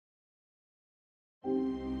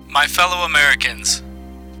My fellow Americans,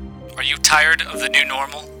 are you tired of the new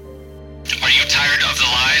normal? Are you tired of the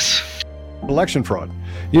lies? Election fraud.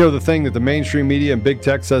 You know, the thing that the mainstream media and big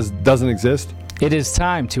tech says doesn't exist? It is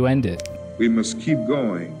time to end it. We must keep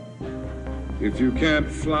going. If you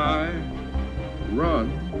can't fly,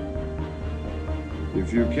 run.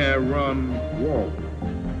 If you can't run, walk.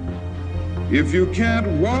 If you can't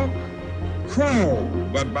walk, crawl.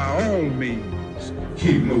 But by all means,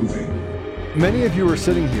 keep moving. Many of you are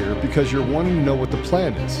sitting here because you're wanting to know what the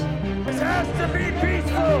plan is. This has to be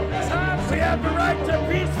peaceful. We have the right to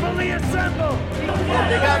peacefully assemble.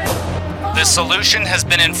 The solution has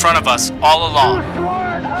been in front of us all along.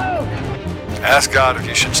 Ask God if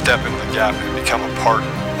you should step into the gap and become a part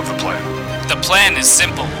of the plan. The plan is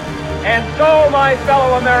simple. And so, my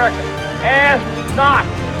fellow Americans, ask not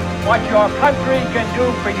what your country can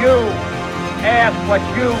do for you. Ask what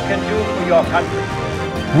you can do for your country.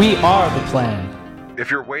 We are the plan. If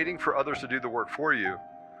you're waiting for others to do the work for you,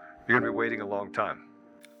 you're going to be waiting a long time.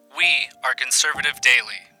 We are Conservative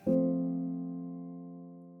Daily.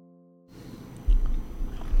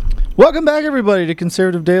 Welcome back, everybody, to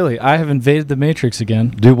Conservative Daily. I have invaded the Matrix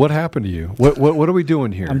again. Dude, what happened to you? What are we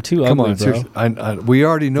doing here? I'm too Come ugly, on, bro. seriously. We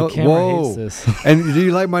already know. The camera Whoa. hates this. And do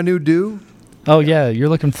you like my new do? Oh, yeah, you're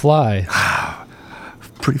looking fly.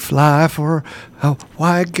 Pretty fly for a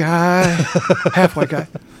white guy. Half white guy.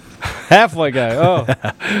 Halfway guy.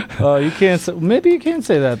 Oh, you can't. Maybe you can't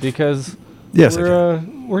say that because Yes,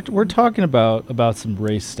 we're talking about some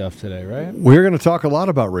race stuff today, right? We're going to talk a lot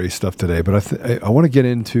about race stuff today, but I want to get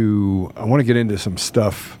into some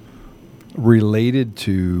stuff related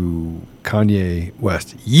to Kanye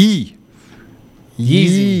West. Yeezy.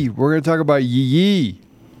 We're going to talk about Yee.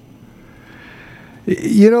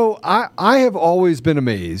 You know, I have always been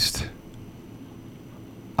amazed.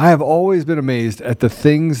 I have always been amazed at the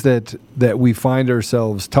things that we find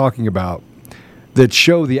ourselves talking about that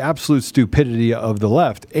show the absolute stupidity of the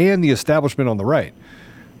left and the establishment on the right,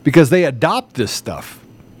 because they adopt this stuff.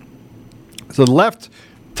 So the left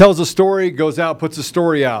tells a story, goes out, puts a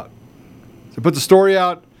story out. So put the story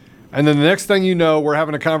out, and then the next thing you know, we're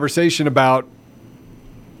having a conversation about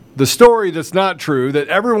the story that's not true, that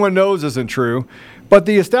everyone knows isn't true, but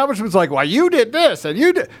the establishment's like, well, you did this, and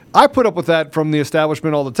you did. I put up with that from the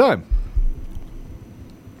establishment all the time.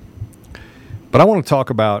 But I want to talk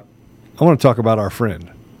about our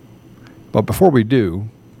friend. But before we do,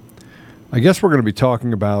 I guess we're going to be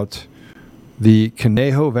talking about the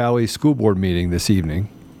Conejo Valley School Board meeting this evening.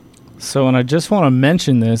 So, and I just want to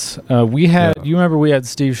mention this. You remember we had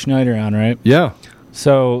Steve Schneider on, right? Yeah.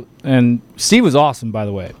 So, and Steve was awesome, by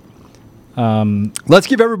the way. Let's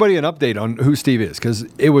give everybody an update on who Steve is, because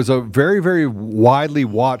it was a very, very widely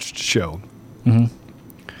watched show. Mm-hmm.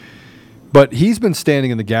 But he's been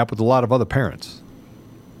standing in the gap with a lot of other parents.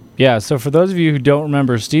 Yeah, so for those of you who don't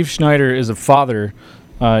remember, Steve Schneider is a father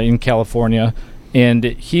in California, and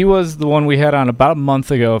he was the one we had on about a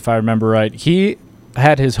month ago, if I remember right. He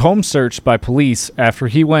had his home searched by police after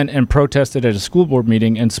he went and protested at a school board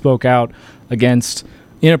meeting and spoke out against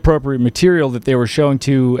inappropriate material that they were showing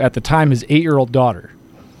to, at the time, his 8-year-old daughter.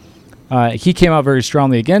 He came out very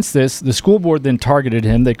strongly against this. The school board then targeted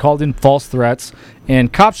him. They called in false threats,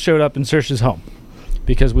 and cops showed up and searched his home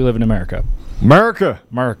because we live in America. America.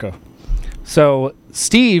 So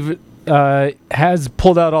Steve has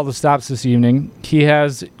pulled out all the stops this evening.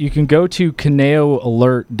 You can go to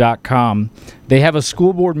ConejoAlert.com. They have a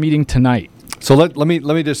school board meeting tonight. So let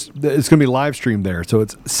me just, it's going to be live streamed there. So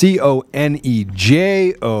it's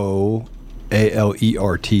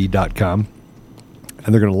ConejoAlert.com.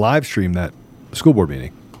 And they're going to live stream that school board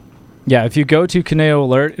meeting. Yeah, if you go to Conejo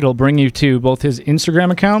Alert, it'll bring you to both his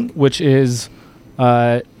Instagram account, which is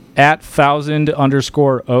at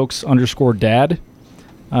 1000_Oaks_dad.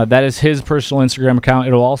 That is his personal Instagram account.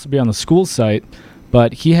 It'll also be on the school site.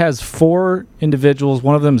 But he has 4 individuals.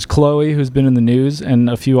 One of them is Chloe, who's been in the news, and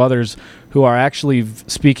a few others who are actually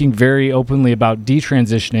speaking very openly about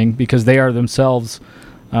detransitioning because they are themselves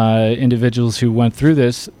individuals who went through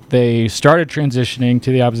this. They started transitioning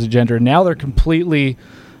to the opposite gender. Now they're completely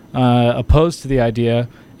opposed to the idea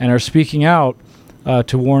and are speaking out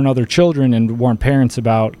to warn other children and warn parents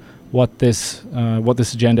about what this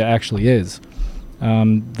agenda actually is.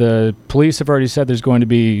 The police have already said they're going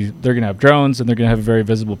to have drones and they're going to have a very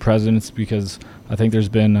visible presence because I think there's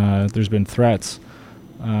been threats.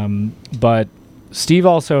 But Steve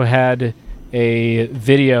also had a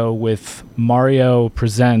video with Mario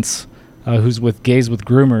Presents, who's with Gays with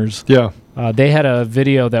Groomers. Yeah. They had a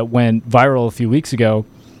video that went viral a few weeks ago.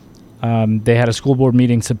 They had a school board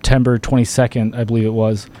meeting September 22nd, I believe it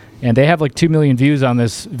was, and they have like 2 million views on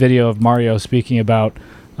this video of Mario speaking about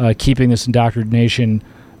keeping this indoctrination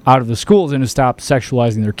out of the schools and to stop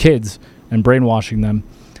sexualizing their kids and brainwashing them.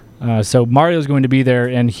 So Mario's going to be there,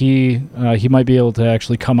 and he might be able to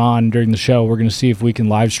actually come on during the show. We're going to see if we can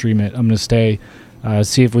live stream it. I'm going to stay,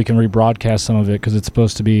 see if we can rebroadcast some of it, because it's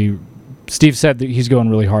supposed to be. Steve said that he's going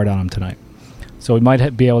really hard on him tonight, so we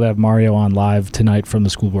might be able to have Mario on live tonight from the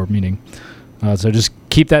school board meeting. So just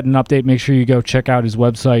keep that an update. Make sure you go check out his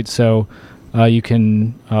website so you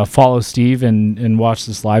can follow Steve and watch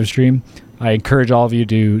this live stream. I encourage all of you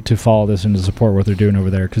to follow this and to support what they're doing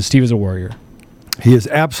over there, because Steve is a warrior. He is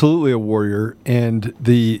absolutely a warrior, and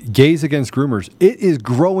the gays against groomers, it is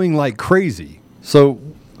growing like crazy. So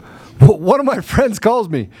one of my friends calls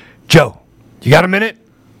me, Joe, you got a minute?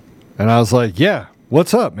 And I was like, yeah,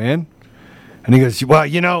 what's up, man? And he goes,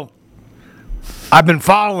 well, I've been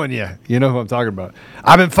following you. You know who I'm talking about.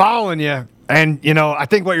 I've been following you, and, I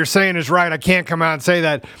think what you're saying is right. I can't come out and say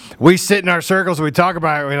that. We sit in our circles and we talk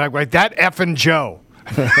about it. We're like that effing Joe.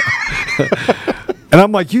 And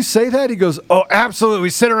I'm like, you say that? He goes, oh, absolutely.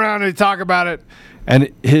 We sit around and we talk about it. And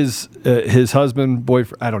his husband,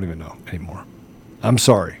 boyfriend, I don't even know anymore. I'm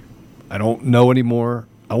sorry. I don't know anymore.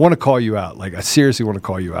 I want to call you out. Like, I seriously want to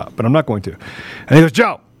call you out, but I'm not going to. And he goes,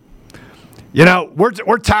 Joe,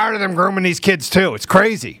 we're tired of them grooming these kids too. It's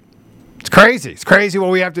crazy. It's crazy. It's crazy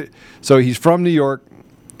what we have to. So he's from New York.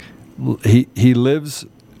 He lives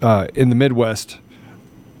in the Midwest.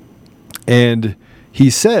 And he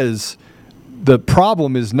says the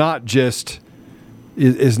problem is not just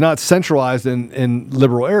is not centralized in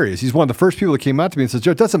liberal areas. He's one of the first people that came out to me and says,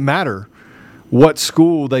 Joe, it doesn't matter what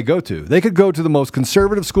school they go to. They could go to the most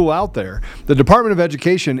conservative school out there. The Department of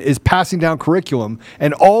Education is passing down curriculum,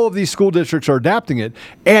 and all of these school districts are adapting it.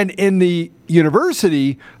 And in the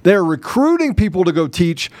university, they're recruiting people to go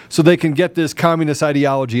teach so they can get this communist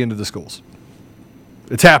ideology into the schools.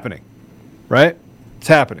 It's happening, right? It's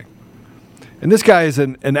happening. And this guy is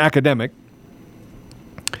an academic.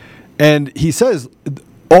 And he says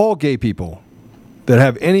all gay people that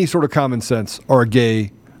have any sort of common sense are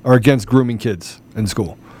against grooming kids in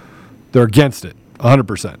school. They're against it,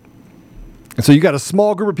 100%. And so you got a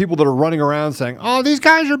small group of people that are running around saying, oh, these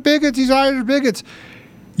guys are bigots, these guys are bigots.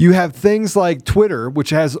 You have things like Twitter, which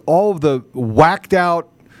has all of the whacked out,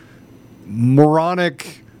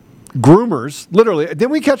 moronic groomers. Literally, didn't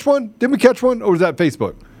we catch one? Or was that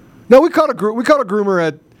Facebook? No, we caught a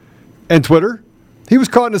groomer at Twitter. He was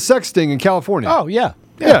caught in a sex sting in California. Oh, yeah.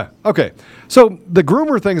 Yeah. Okay. So the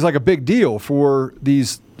groomer thing is like a big deal for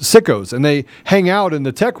these sickos, and they hang out in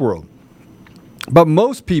the tech world. But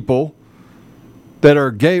most people that are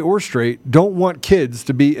gay or straight don't want kids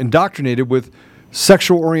to be indoctrinated with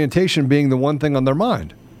sexual orientation being the one thing on their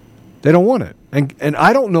mind. They don't want it. And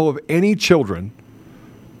I don't know of any children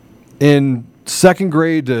in 2nd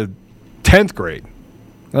grade to 10th grade,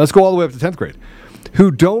 now let's go all the way up to 10th grade, who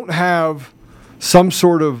don't have some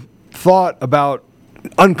sort of thought about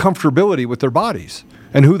uncomfortability with their bodies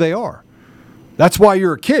and who they are. That's why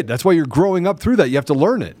you're a kid. That's why you're growing up through that. You have to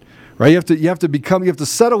learn it, right? You have to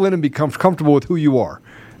settle in and become comfortable with who you are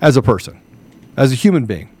as a person, as a human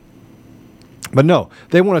being. But no,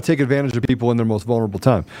 they want to take advantage of people in their most vulnerable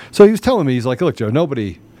time. So he was telling me, he's like, look, Joe,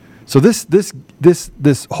 nobody. So this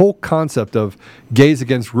whole concept of gays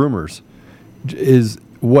against groomers is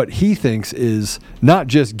what he thinks is not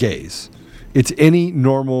just gays. It's any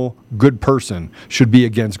normal, good person should be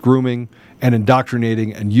against grooming and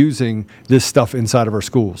indoctrinating and using this stuff inside of our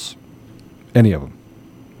schools. Any of them.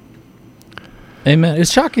 Amen.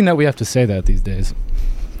 It's shocking that we have to say that these days.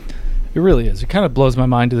 It really is. It kind of blows my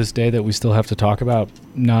mind to this day that we still have to talk about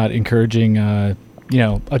not encouraging,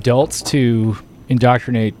 adults to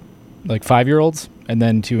indoctrinate like 5-year-olds and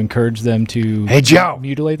then to encourage them to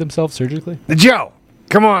mutilate themselves surgically. Joe,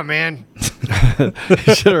 come on, man.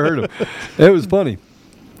 You should have heard him. It was funny.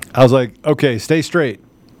 I was like, okay, stay straight.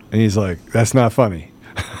 And he's like, that's not funny.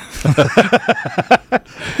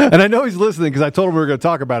 And I know he's listening because I told him we were going to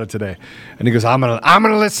talk about it today. And he goes, I'm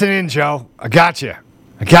gonna listen in, Joe. I got you,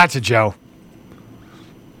 Joe.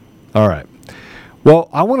 All right. Well,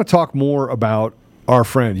 I want to talk more about our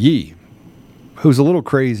friend Yee, who's a little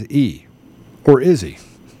crazy. Or is he?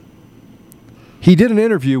 He did an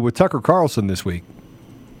interview with Tucker Carlson this week.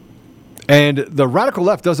 And the radical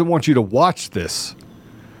left doesn't want you to watch this.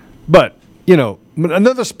 But,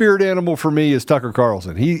 another spirit animal for me is Tucker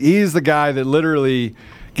Carlson. He's the guy that literally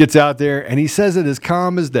gets out there and he says it as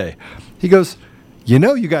calm as day. He goes,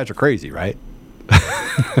 you guys are crazy, right?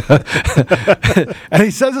 And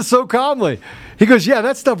he says it so calmly. He goes, yeah,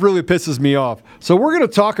 that stuff really pisses me off. So we're going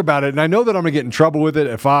to talk about it. And I know that I'm going to get in trouble with it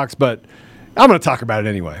at Fox, but I'm going to talk about it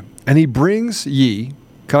anyway. And he brings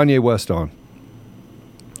Kanye West on.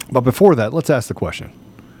 But before that, let's ask the question.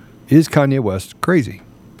 Is Kanye West crazy?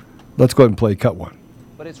 Let's go ahead and play cut one.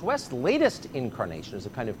 But it's West's latest incarnation as a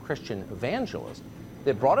kind of Christian evangelist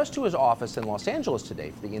that brought us to his office in Los Angeles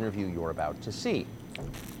today for the interview you're about to see.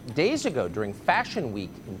 Days ago, during Fashion Week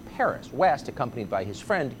in Paris, West, accompanied by his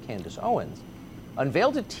friend Candace Owens,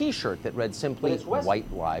 unveiled a T-shirt that read simply,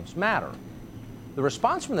 "White Lives Matter." The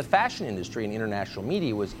response from the fashion industry and international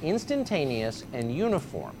media was instantaneous and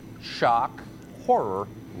uniform. Shock, horror,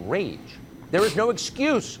 rage. There is no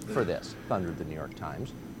excuse for this, thundered the New York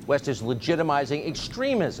Times. West is legitimizing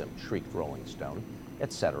extremism, shrieked Rolling Stone,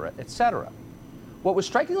 etc., etc. What was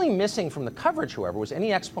strikingly missing from the coverage, however, was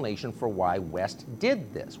any explanation for why West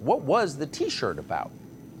did this. What was the T-shirt about?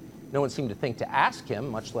 No one seemed to think to ask him,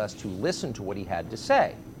 much less to listen to what he had to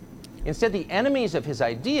say. Instead, the enemies of his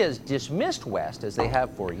ideas dismissed West, as they have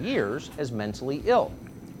for years, as mentally ill.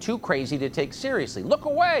 Too crazy to take seriously. Look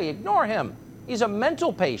away, ignore him. He's a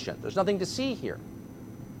mental patient. There's nothing to see here.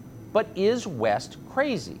 But is West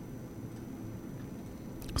crazy?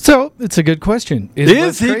 So it's a good question.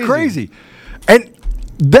 Is he crazy? And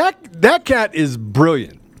that cat is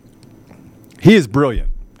brilliant. He is brilliant.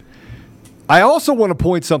 I also want to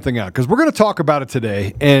point something out because we're going to talk about it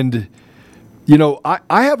today. And, you know,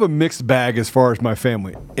 I have a mixed bag as far as my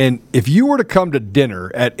family. And if you were to come to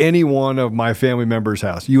dinner at any one of my family members'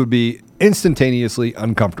 house, you would be instantaneously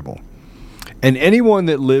uncomfortable. And anyone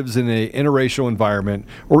that lives in an interracial environment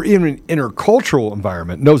or even an intercultural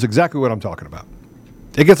environment knows exactly what I'm talking about.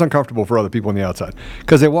 It gets uncomfortable for other people on the outside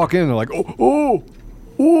because they walk in and they're like, oh.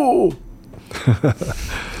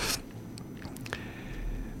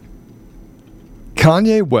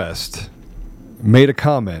 Kanye West made a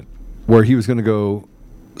comment where he was going to go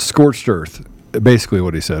scorched earth, basically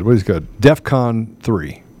what he said. What is good? DEFCON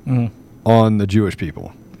 3 on the Jewish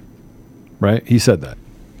people, right? He said that.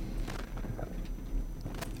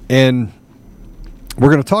 And we're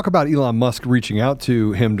going to talk about Elon Musk reaching out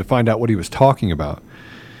to him to find out what he was talking about.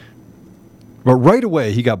 But right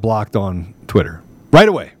away, he got blocked on Twitter. Right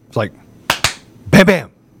away. It's like, bam,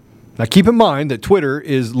 bam. Now, keep in mind that Twitter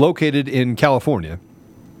is located in California,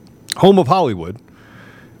 home of Hollywood.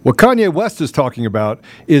 What Kanye West is talking about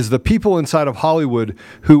is the people inside of Hollywood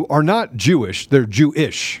who are not Jewish, they're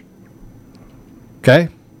Jewish. Okay?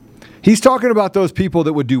 He's talking about those people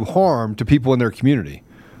that would do harm to people in their community.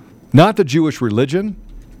 Not the Jewish religion,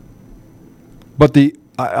 but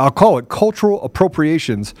I'll call it cultural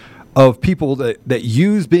appropriations of people that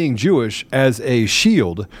use being Jewish as a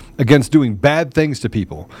shield against doing bad things to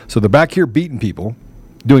people. So they're back here beating people,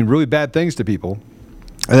 doing really bad things to people,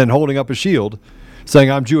 and then holding up a shield saying,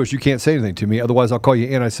 I'm Jewish, you can't say anything to me, otherwise I'll call you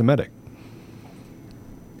anti-Semitic.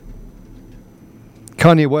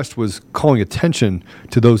 Kanye West was calling attention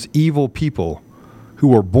to those evil people who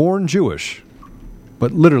were born Jewish,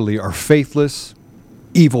 but literally are faithless,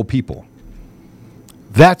 evil people.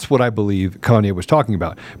 That's what I believe Kanye was talking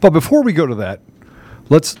about. But before we go to that,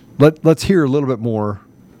 let's hear a little bit more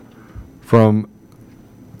from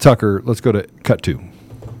Tucker. Let's go to cut 2.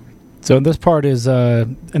 So this part is,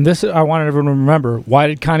 and this I wanted everyone to remember, why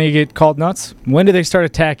did Kanye get called nuts? When did they start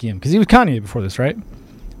attacking him? Because he was Kanye before this, right?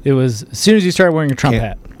 It was as soon as you started wearing a Trump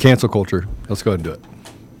hat. Cancel culture. Let's go ahead and do it.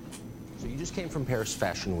 So you just came from Paris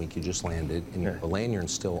Fashion Week. You just landed, and you're a lanyard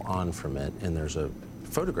still on from it, and there's a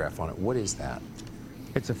photograph on it. What is that?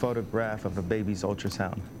 It's a photograph of a baby's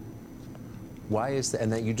ultrasound. Why is that?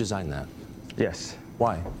 And that you designed that? Yes.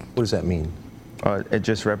 Why? What does that mean? It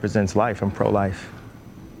just represents life. I'm pro-life.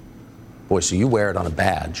 Boy, so you wear it on a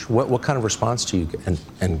badge. What kind of response do you get?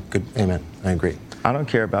 And good, amen, I agree. I don't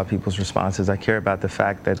care about people's responses. I care about the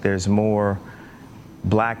fact that there's more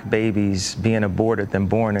black babies being aborted than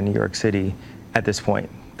born in New York City at this point.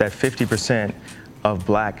 That 50% of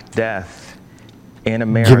black death in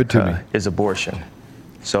America is abortion.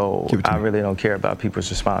 So I really don't care about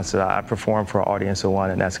people's responses. I perform for an audience of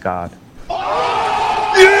one, and that's God.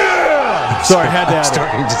 Yeah! Sorry, I had to add it.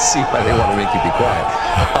 Starting to see why they want to make you be quiet.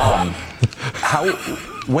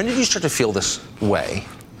 When did you start to feel this way?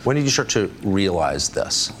 When did you start to realize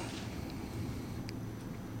this?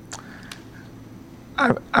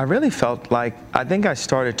 I really felt like, I think I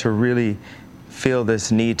started to really feel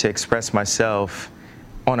this need to express myself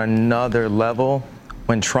on another level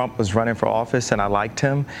when Trump was running for office, and I liked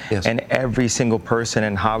him. Yes. And every single person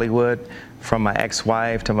in Hollywood, from my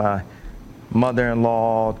ex-wife to my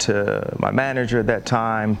mother-in-law to my manager at that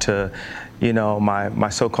time to, you know, my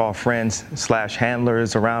so-called friends /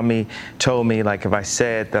 handlers around me, told me, like, if I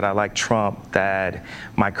said that I liked Trump, that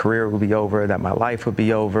my career would be over, that my life would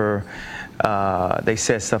be over. They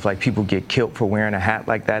said stuff like people get killed for wearing a hat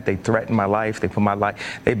like that. They threatened my life. They put my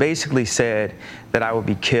life. They basically said that I would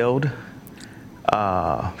be killed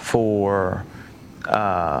for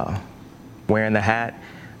wearing the hat.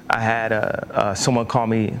 I had someone call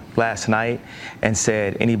me last night and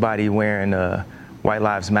said anybody wearing a White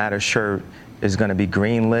Lives Matter shirt is going to be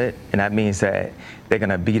greenlit, and that means that they're going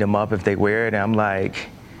to beat them up if they wear it. And I'm like,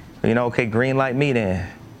 okay, green light me then.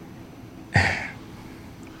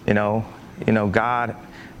 You know, God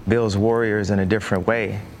builds warriors in a different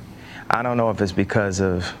way. I don't know if it's because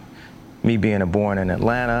of me being born in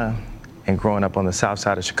Atlanta and growing up on the south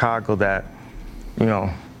side of Chicago that,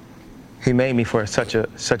 he made me for such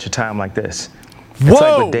a time like this. It's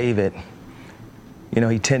like with David.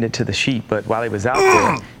 He tended to the sheep, but while he was out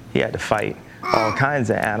there, he had to fight all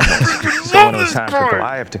kinds of animals. So when it was time for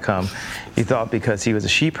Goliath to come, he thought because he was a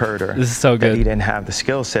sheep herder this is so good. that he didn't have the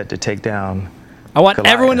skill set to take down I want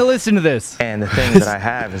Goliath. everyone to listen to this. And the thing that I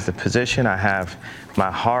have is the position, I have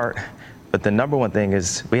my heart, but the number one thing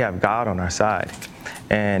is we have God on our side.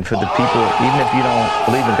 And for the people, even if you don't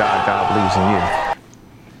believe in God, God believes in you.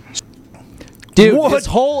 Dude, this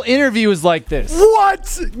whole interview is like this.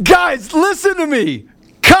 What? Guys, listen to me.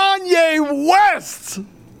 Kanye West.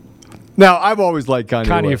 Now, I've always liked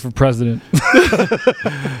Kanye West. for president.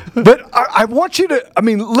 But I want you to,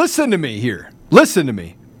 listen to me here. Listen to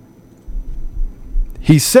me.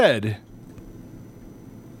 He said,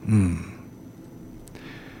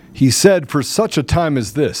 for such a time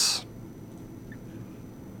as this.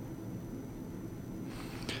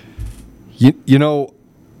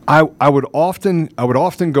 I would often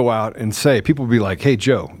go out and say, people would be like, hey,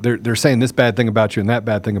 Joe, they're saying this bad thing about you and that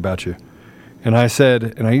bad thing about you. And I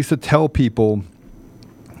said, and I used to tell people,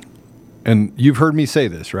 and you've heard me say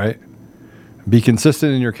this, right? Be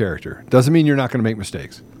consistent in your character. Doesn't mean you're not going to make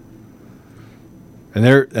mistakes. And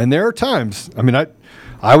there are times,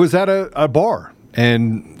 I was at a bar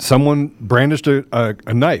and someone brandished a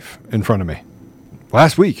knife in front of me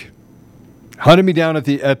last week. Hunted me down at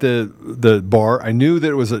the bar. I knew that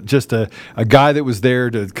it was just a guy that was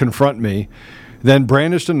there to confront me, then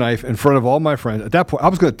brandished a knife in front of all my friends. At that point, I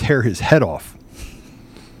was going to tear his head off.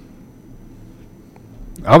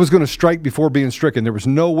 I was going to strike before being stricken. There was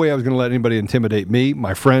no way I was going to let anybody intimidate me,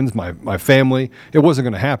 my friends, my family. It wasn't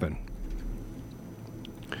going to happen.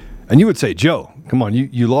 And you would say, Joe, come on,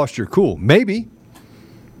 you lost your cool. Maybe.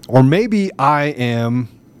 Or maybe I am,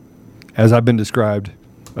 as I've been described,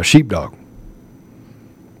 a sheepdog.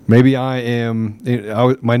 Maybe I am,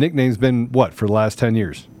 my nickname's been what for the last 10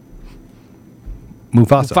 years?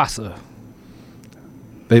 Mufasa.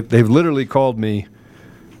 They've literally called me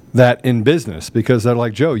that in business because they're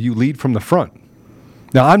like, Joe, you lead from the front.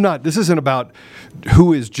 Now, this isn't about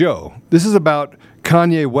who is Joe. This is about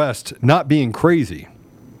Kanye West not being crazy.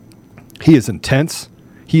 He is intense.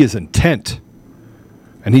 He is intent.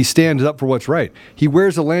 And he stands up for what's right. He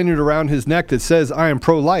wears a lanyard around his neck that says, I am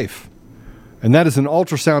pro-life. And that is an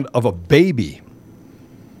ultrasound of a baby.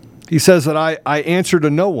 He says that I answer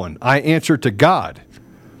to no one. I answer to God.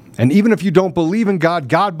 And even if you don't believe in God,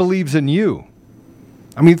 God believes in you.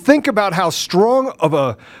 Think about how strong of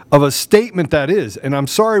a statement that is. And I'm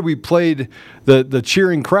sorry we played the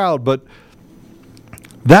cheering crowd, but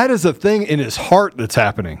that is a thing in his heart that's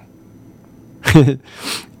happening.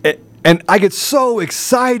 And I get so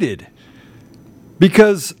excited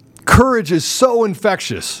because courage is so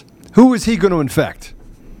infectious. Who is he going to infect?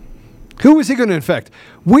 Who is he going to infect?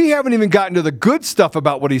 We haven't even gotten to the good stuff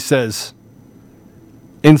about what he says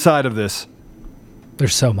inside of this.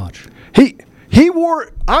 There's so much.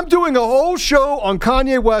 I'm doing a whole show on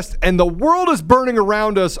Kanye West, and the world is burning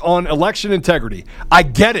around us on election integrity. I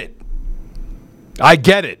get it. I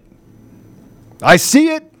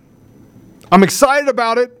see it. I'm excited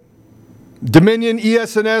about it. Dominion,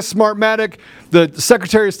 ES&S, Smartmatic, the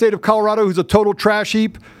Secretary of State of Colorado, who's a total trash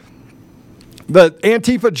heap, the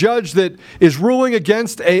Antifa judge that is ruling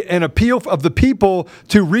against an appeal of the people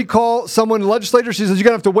to recall someone, legislator. She says you're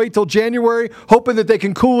going to have to wait till January, hoping that they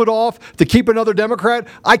can cool it off to keep another Democrat.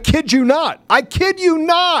 I kid you not. I get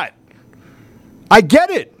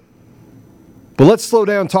it. But let's slow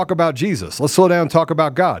down and talk about Jesus. Let's slow down and talk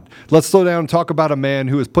about God. Let's slow down and talk about a man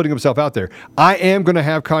who is putting himself out there. I am going to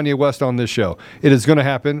have Kanye West on this show. It is going to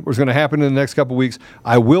happen. It's going to happen in the next couple of weeks.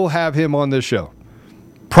 I will have him on this show.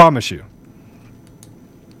 Promise you.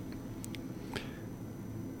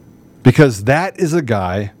 Because that is a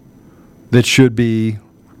guy that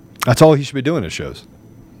that's all he should be doing at shows.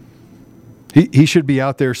 He should be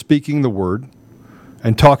out there speaking the word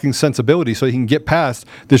and talking sensibility so he can get past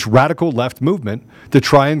this radical left movement to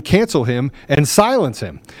try and cancel him and silence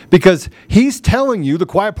him. Because he's telling you the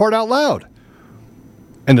quiet part out loud.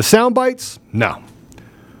 And the sound bites? No.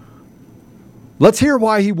 Let's hear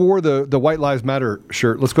why he wore the White Lives Matter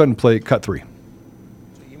shirt. Let's go ahead and play cut 3. So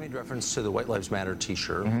you made reference to the White Lives Matter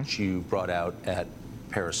t-shirt, which you brought out at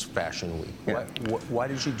Paris Fashion Week. Yeah. Why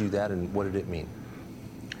did you do that, and what did it mean?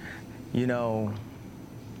 You know,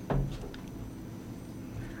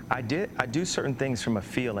 I do certain things from a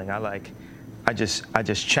feeling. I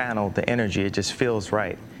just channel the energy. It just feels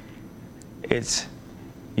right. It's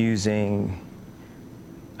using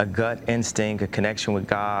a gut instinct, a connection with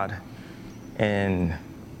God, and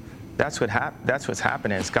that's what's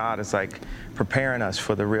happening. It's God is like preparing us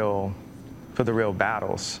for the real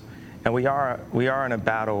battles, and we are in a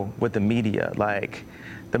battle with the media. Like,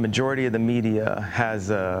 the majority of the media has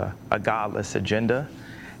a godless agenda,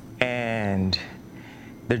 and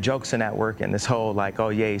their jokes are not working. This whole like, oh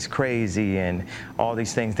yeah, he's crazy, and all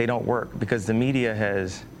these things, they don't work because the media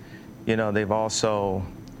has, they've also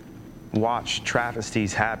watched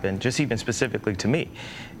travesties happen, just even specifically to me,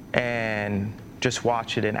 and just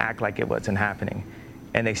watch it and act like it wasn't happening,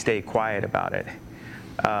 and they stay quiet about it.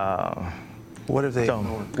 What have they?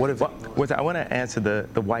 I want to answer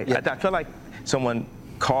the white. Yeah. I feel like someone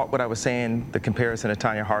caught what I was saying, the comparison to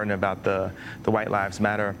Tanya Hardin about the White Lives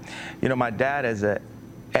Matter. My dad is an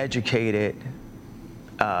educated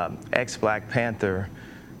ex-Black Panther,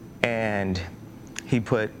 and he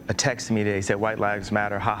put a text to me today. He said, "White Lives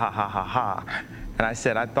Matter, ha ha ha ha ha." And I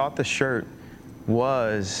said, I thought the shirt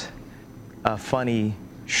was a funny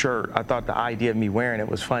shirt. I thought the idea of me wearing it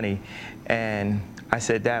was funny. And I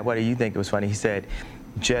said, "Dad, why do you think it was funny?" He said,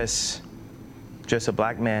 just a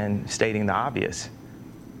Black man stating the obvious.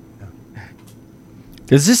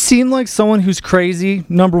 Does this seem like someone who's crazy?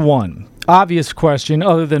 Number one, obvious question,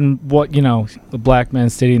 other than what, a Black man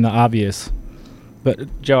stating the obvious.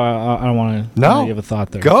 But, Joe, I don't want to give a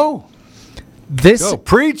thought there. Go.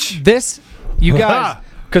 Preach. This, you guys,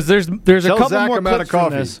 because there's a Tell couple Zach more I'm out of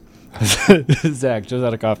clips coffee. from this. Zach, Joe's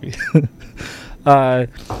out of coffee.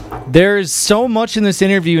 There is so much in this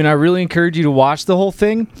interview, and I really encourage you to watch the whole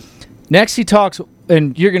thing. Next, he talks,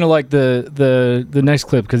 and you're going to like the next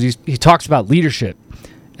clip, because he talks about leadership,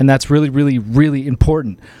 and that's really, really, really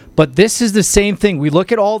important. But this is the same thing. We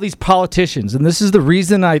look at all these politicians, and this is the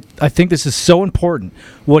reason I think this is so important.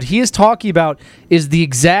 What he is talking about is the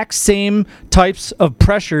exact same types of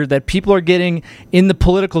pressure that people are getting in the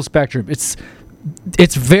political spectrum. It's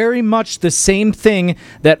very much the same thing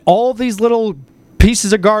that all these little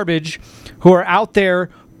pieces of garbage who are out there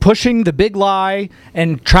pushing the big lie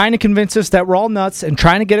and trying to convince us that we're all nuts and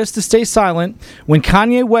trying to get us to stay silent. When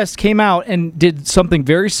Kanye West came out and did something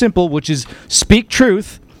very simple, which is speak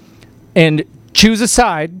truth and choose a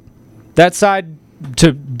side, that side,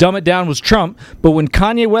 to dumb it down, was Trump. But when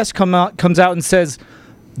Kanye West comes out and says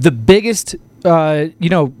the biggest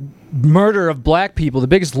murder of Black people, the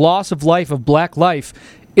biggest loss of life, of Black life,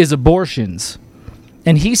 is abortions,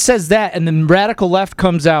 and he says that, and then radical left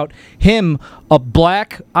comes out, him, a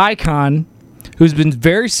Black icon who's been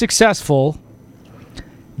very successful,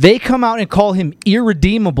 they come out and call him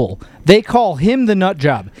irredeemable. They call him the nut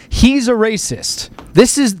job. He's a racist.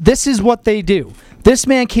 This is what they do. This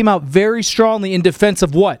man came out very strongly in defense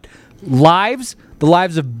of what? Lives, the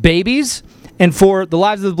lives of babies, and for the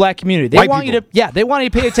lives of the Black community. They want you to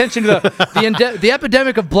pay attention to the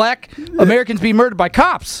epidemic of Black Americans being murdered by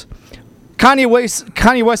cops. Kanye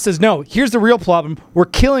West says, no, here's the real problem. We're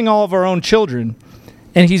killing all of our own children,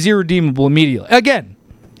 and he's irredeemable immediately. Again,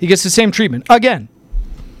 he gets the same treatment. Again.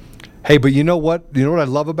 Hey, but you know what? You know what I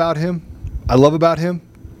love about him?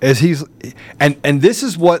 Is he's, and this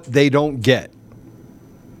is what they don't get.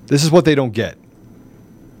 This is what they don't get.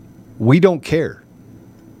 We don't care.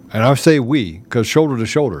 And I say we, because shoulder to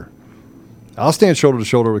shoulder. I'll stand shoulder to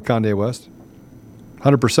shoulder with Kanye West.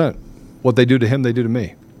 100%. What they do to him, they do to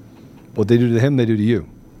me. What they do to him, they do to you.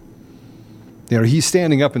 He's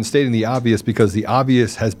standing up and stating the obvious because the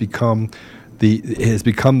obvious has become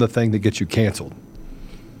the thing that gets you canceled.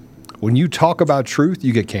 When you talk about truth,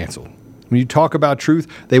 you get canceled. When you talk about truth,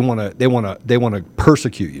 they want to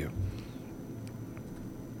persecute you.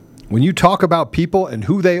 When you talk about people and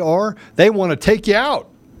who they are, they want to take you out.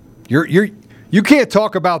 You can't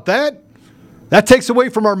talk about that. That takes away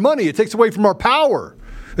from our money. It takes away from our power.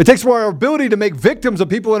 It takes away our ability to make victims of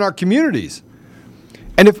people in our communities.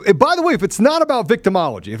 And if by the way, if it's not about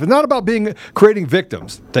victimology, if it's not about creating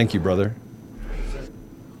victims, thank you, brother.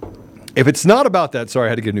 If it's not about that, sorry, I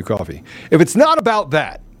had to get new coffee. If it's not about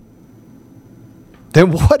that,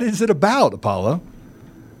 then what is it about, Apollo?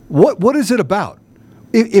 What is it about?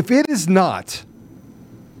 if it is not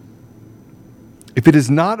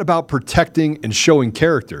about protecting and showing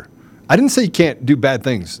character, I didn't say you can't do bad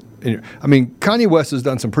things. I mean, Kanye West has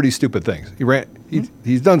done some pretty stupid things.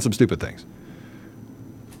 He's done some stupid things.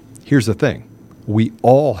 Here's the thing. We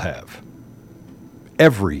all have.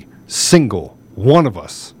 Every single one of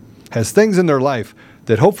us has things in their life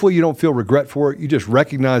that hopefully you don't feel regret for. You just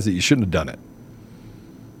recognize that you shouldn't have done it.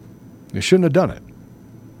 You shouldn't have done it.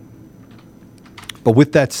 But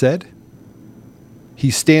with that said,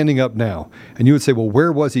 he's standing up now. And you would say, well,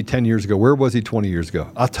 where was he 10 years ago? Where was he 20 years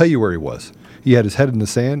ago? I'll tell you where he was. He had his head in the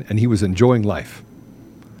sand, and he was enjoying life.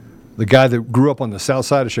 The guy that grew up on the south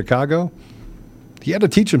side of Chicago, he had to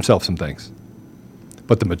teach himself some things.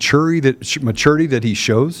 But the maturity that he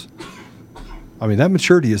shows, I mean, that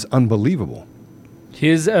maturity is unbelievable.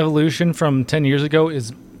 His evolution from 10 years ago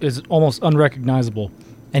is almost unrecognizable.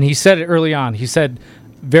 And he said it early on. He said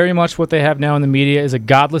very much what they have now in the media is a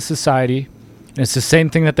godless society. And it's the same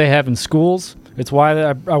thing that they have in schools. It's why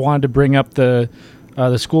I wanted to bring up the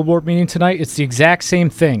school board meeting tonight. It's the exact same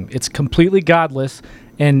thing. It's completely godless.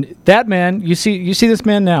 And that man, you see this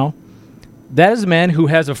man now, that is a man who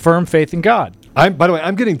has a firm faith in God. By the way,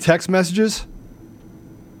 I'm getting text messages.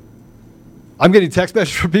 I'm getting text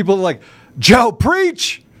messages from people like, Joe,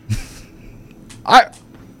 preach. I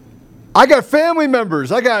got family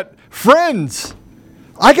members. I got friends.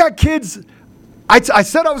 I got kids. I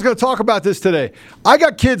said I was going to talk about this today. I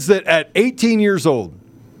got kids that at 18 years old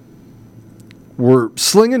were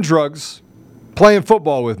slinging drugs, playing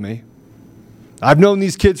football with me. I've known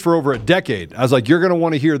these kids for over a decade. I was like, you're going to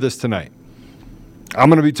want to hear this tonight. I'm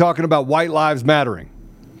going to be talking about white lives mattering.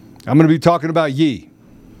 I'm going to be talking about ye.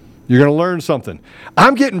 You're going to learn something.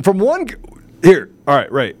 I'm getting from one... Here. All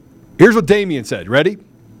right, right. Here's what Damien said. Ready?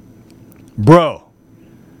 Bro,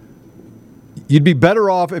 you'd be better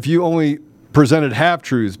off if you only presented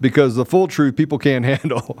half-truths because the full truth people can't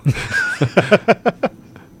handle.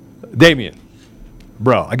 Damien,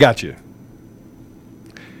 bro, I got you.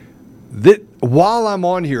 While I'm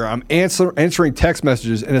on here, I'm answering text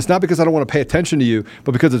messages, and it's not because I don't want to pay attention to you,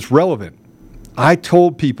 but because it's relevant. I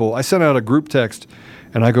told people, I sent out a group text,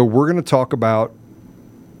 and I go, we're going to talk about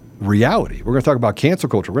reality. We're going to talk about cancel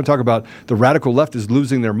culture. We're going to talk about the radical left is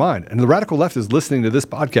losing their mind. And the radical left is listening to this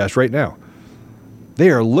podcast right now.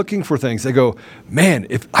 They are looking for things. They go, man,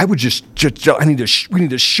 if I would we need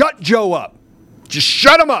to shut Joe up. Just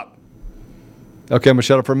shut him up. Okay, I'm going to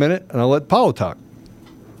shut up for a minute, and I'll let Paulo talk.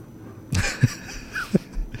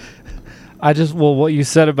 What you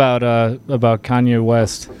said about Kanye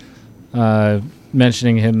West,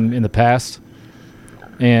 mentioning him in the past,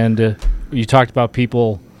 and you talked about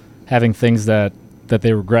people having things that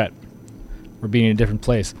they regret or being in a different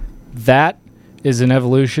place. That is an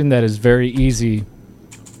evolution that is very easy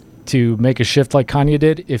to make a shift like Kanye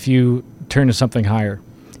did if you turn to something higher.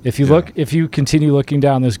 If you continue looking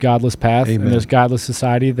down this godless path and this godless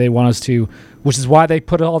society, they want us to, which is why they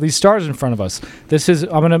put all these stars in front of us.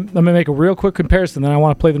 I'm gonna make a real quick comparison, then I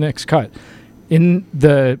want to play the next cut. In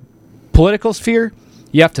the political sphere,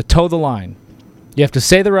 you have to toe the line. You have to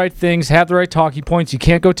say the right things, have the right talking points. You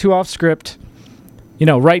can't go too off script.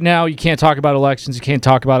 Right now you can't talk about elections, you can't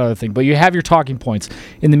talk about other things, but you have your talking points.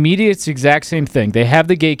 In the media, it's the exact same thing. They have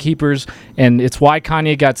the gatekeepers, and it's why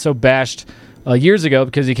Kanye got so bashed years ago,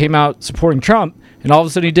 because he came out supporting Trump, and all of a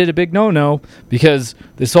sudden he did a big no-no because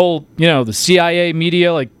this whole, the CIA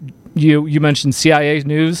media, like you mentioned CIA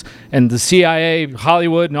News and the CIA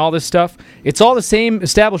Hollywood and all this stuff, it's all the same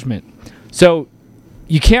establishment. So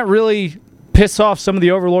you can't really piss off some of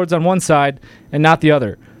the overlords on one side and not the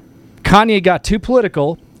other. Kanye got too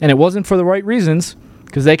political, and it wasn't for the right reasons,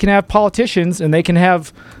 because they can have politicians and they can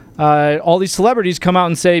have all these celebrities come out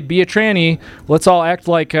and say, be a tranny, let's all act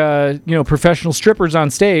like professional strippers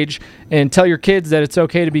on stage and tell your kids that it's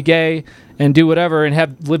okay to be gay and do whatever and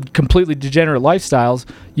have lived completely degenerate lifestyles.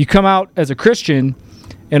 You come out as a Christian,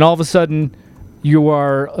 and all of a sudden you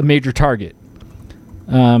are a major target.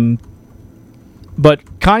 But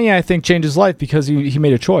Kanye, I think, changed his life because he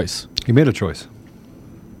made a choice. He made a choice.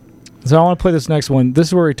 So I want to play this next one. This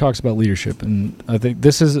is where he talks about leadership, and I think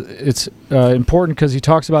it's important because he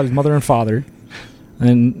talks about his mother and father,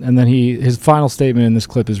 and then his final statement in this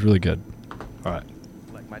clip is really good. All right.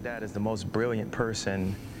 Like, my dad is the most brilliant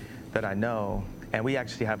person that I know, and we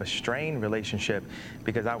actually have a strained relationship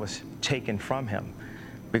because I was taken from him,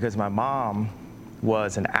 because my mom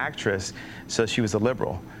was an actress, so she was a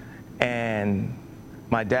liberal, and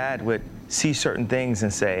my dad would see certain things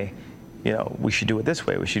and say, we should do it this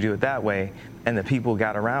way, we should do it that way. And the people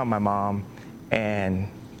got around my mom and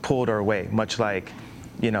pulled her away, much like,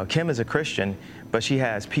 Kim is a Christian, but she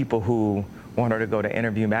has people who want her to go to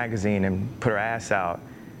Interview magazine and put her ass out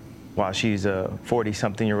while she's a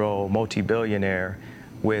 40-something-year-old multi-billionaire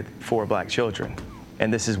with 4 black children.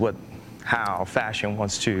 And this is how fashion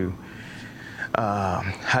wants to,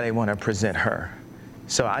 how they want to present her.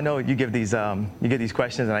 So I know you get these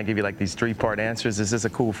questions, and I give you like these 3-part answers. Is this a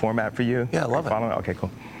cool format for you? Yeah, I love it. Okay,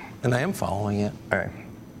 cool. And I am following it. All right.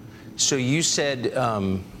 So you said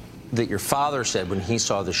that your father said when he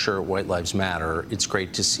saw the shirt White Lives Matter, it's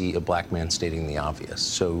great to see a black man stating the obvious.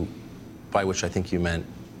 So by which I think you meant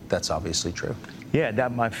that's obviously true. Yeah,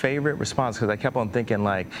 that's my favorite response, because I kept on thinking,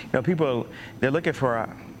 like, people, they're looking for an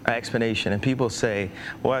explanation, and people say,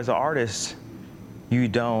 well, as an artist, you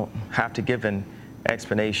don't have to give an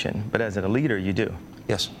explanation, but as a leader, you do.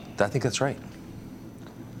 Yes, I think that's right.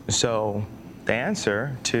 So the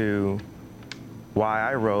answer to why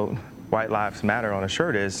I wrote White Lives Matter on a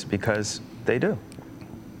shirt is because they do.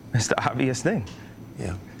 It's the obvious thing.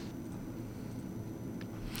 Yeah.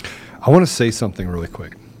 I want to say something really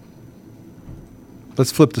quick.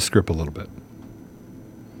 Let's flip the script a little bit.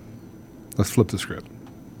 Let's flip the script.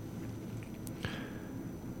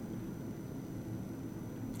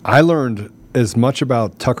 I learned as much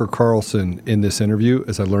about Tucker Carlson in this interview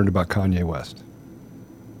as I learned about Kanye West.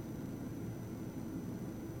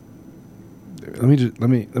 Let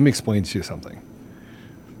me explain to you something.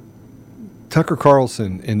 Tucker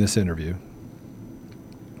Carlson in this interview,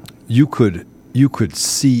 you could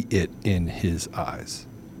see it in his eyes.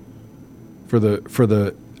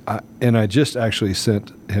 And I just actually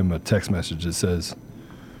sent him a text message that says,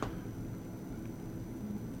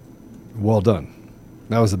 "Well done.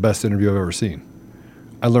 That was the best interview I've ever seen.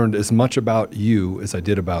 I learned as much about you as I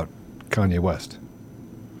did about Kanye West."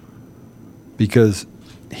 Because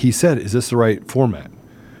he said, "Is this the right format?"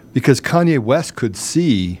 Because Kanye West could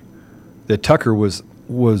see that Tucker was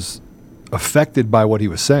affected by what he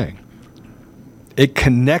was saying. It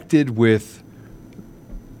connected with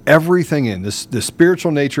everything in this, the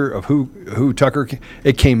spiritual nature of who Tucker,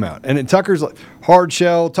 it came out. And Tucker's like hard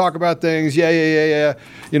shell, talk about things, yeah.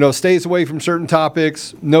 Stays away from certain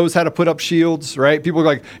topics, knows how to put up shields, right? People are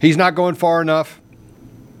like, he's not going far enough.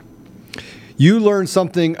 You learned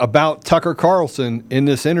something about Tucker Carlson in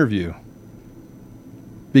this interview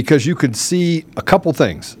because you could see a couple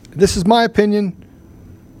things. This is my opinion,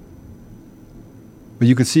 but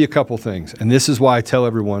you could see a couple things. And this is why I tell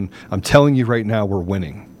everyone, I'm telling you right now, we're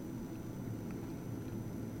winning.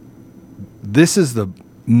 This is the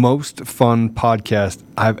most fun podcast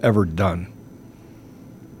I've ever done.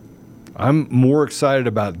 I'm more excited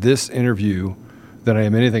about this interview than I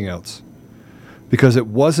am anything else, because it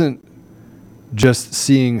wasn't just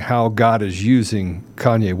seeing how God is using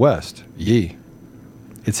Kanye West.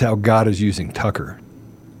 It's how God is using Tucker.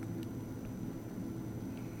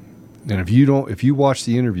 And if you watch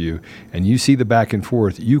the interview and you see the back and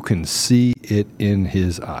forth, you can see it in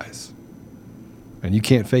his eyes. And you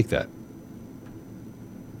can't fake that.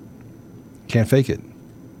 Can't fake it.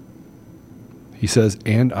 He says,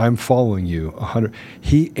 "And I'm following you 100."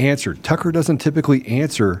 He answered. Tucker doesn't typically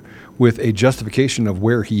answer with a justification of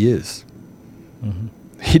where he is. Mm-hmm.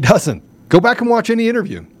 He doesn't. Go back and watch any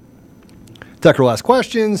interview. Tucker will ask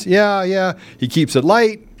questions. Yeah. He keeps it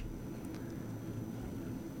light.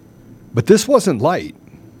 But this wasn't light.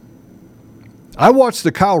 I watched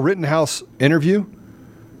the Kyle Rittenhouse interview,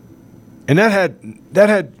 and that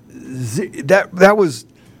was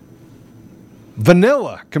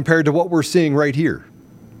vanilla compared to what we're seeing right here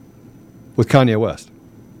with Kanye West.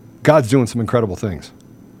 God's doing some incredible things.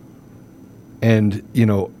 And,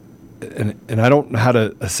 and I don't know how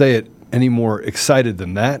to say it any more excited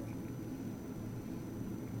than that.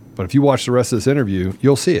 But if you watch the rest of this interview,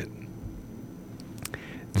 you'll see it.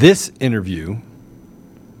 This interview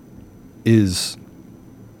is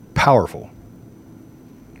powerful.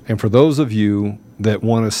 And for those of you that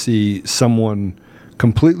want to see someone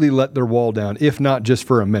completely let their wall down, if not just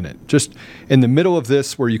for a minute, just in the middle of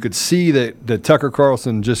this where you could see that Tucker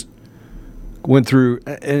Carlson just went through,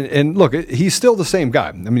 and look, he's still the same guy.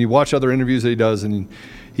 I mean, you watch other interviews that he does, and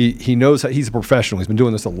he knows how he's a professional. He's been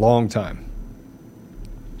doing this a long time.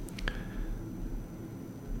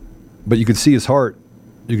 But you could see his heart.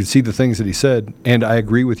 You could see the things that he said, and I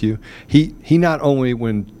agree with you. He not only,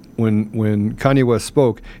 when Kanye West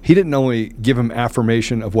spoke, he didn't only give him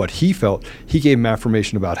affirmation of what he felt, he gave him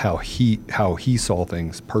affirmation about how he saw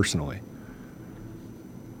things personally.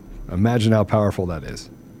 Imagine how powerful that is.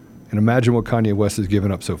 And imagine what Kanye West has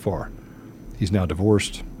given up so far. He's now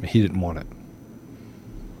divorced. He didn't want it.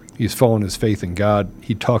 He's fallen his faith in God.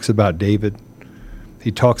 He talks about David.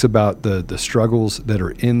 He talks about the struggles that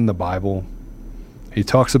are in the Bible. He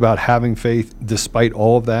talks about having faith despite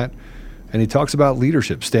all of that. And he talks about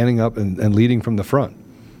leadership, standing up and leading from the front.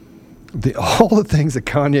 All the things that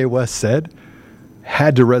Kanye West said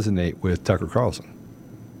had to resonate with Tucker Carlson.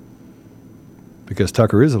 Because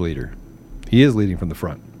Tucker is a leader. He is leading from the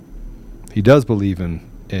front. He does believe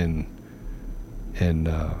in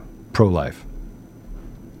pro-life.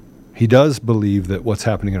 He does believe that what's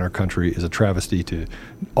happening in our country is a travesty to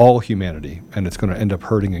all humanity, and it's going to end up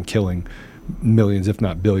hurting and killing millions, if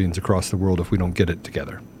not billions, across the world if we don't get it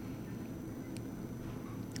together.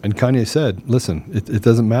 And Kanye said, listen, it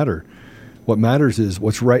doesn't matter. What matters is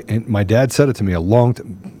what's right. And my dad said it to me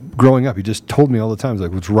growing up. He just told me all the time, he's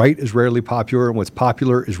like, what's right is rarely popular, and what's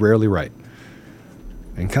popular is rarely right.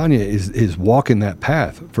 And Kanye is walking that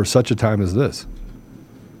path for such a time as this.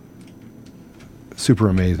 Super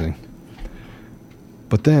amazing.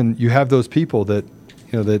 But then you have those people that,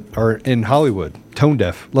 that are in Hollywood, tone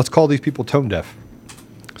deaf. Let's call these people tone deaf.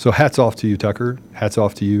 So hats off to you, Tucker. Hats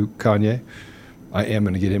off to you, Kanye. I am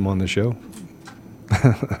going to get him on the show.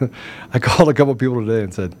 I called a couple people today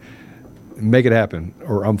and said, make it happen,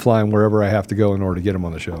 or I'm flying wherever I have to go in order to get him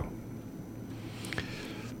on the show.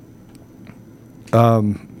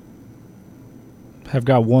 I've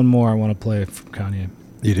got one more I want to play from Kanye.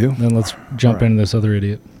 You do? Then let's jump into this other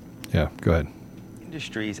idiot. Yeah, go ahead.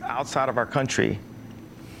 Industries outside of our country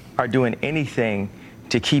are doing anything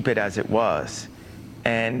to keep it as it was.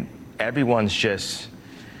 And everyone's just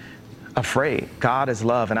afraid. God is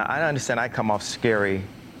love. And I understand I come off scary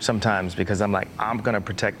sometimes because I'm like, I'm going to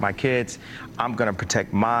protect my kids. I'm going to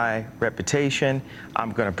protect my reputation.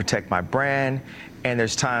 I'm going to protect my brand. And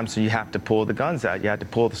there's times when you have to pull the guns out. You have to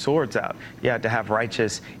pull the swords out. You have to have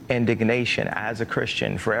righteous indignation as a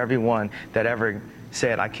Christian. For everyone that ever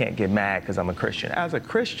said, I can't get mad because I'm a Christian. As a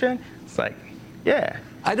Christian, it's like, yeah.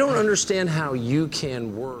 I don't understand how you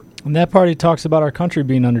can work. And that part, he talks about our country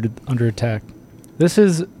being under attack. This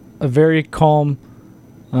is a very calm,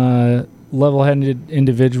 level-headed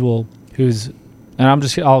individual who's,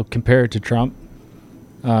 and I'll compare it to Trump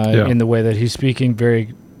in the way that he's speaking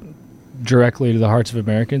very directly to the hearts of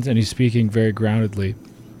Americans, and he's speaking very groundedly.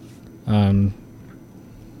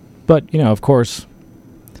 But, of course,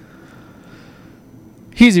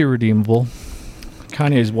 he's irredeemable.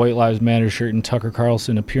 Kanye's White Lives Matter shirt and Tucker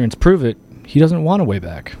Carlson appearance prove it. He doesn't want a way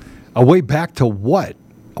back. A way back to what?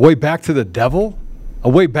 A way back to the devil? A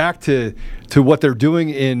way back to what they're doing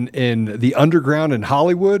in the underground in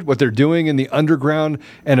Hollywood, what they're doing in the underground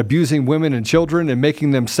and abusing women and children and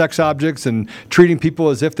making them sex objects and treating people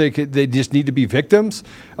as if they just need to be victims?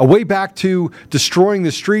 A way back to destroying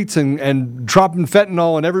the streets and dropping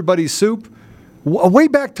fentanyl in everybody's soup? A way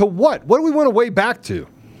back to what? What do we want a way back to?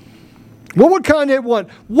 What would Kanye want?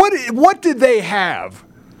 What did they have?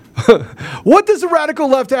 What does the radical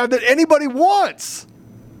left have that anybody wants?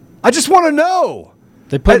 I just want to know.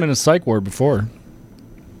 They put him in a psych ward before.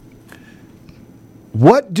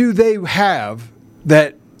 What do they have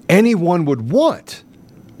that anyone would want?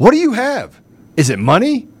 What do you have? Is it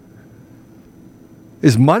money?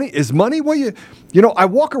 Is money what I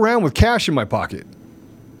walk around with cash in my pocket.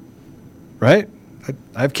 Right?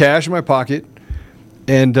 I have cash in my pocket,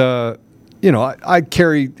 and I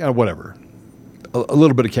carry whatever, a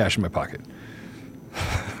little bit of cash in my pocket,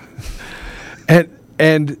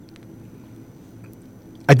 and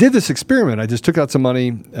I did this experiment. I just took out some money,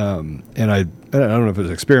 and I don't know if it was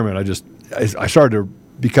an experiment. I started to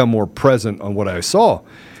become more present on what I saw,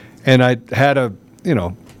 and I had a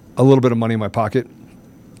little bit of money in my pocket,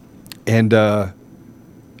 and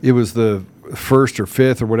it was the 1st or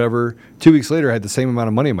 5th or whatever. 2 weeks later, I had the same amount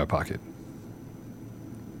of money in my pocket.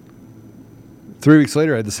 3 weeks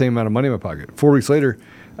later, I had the same amount of money in my pocket. 4 weeks later,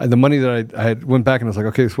 the money that I had went back and I was like,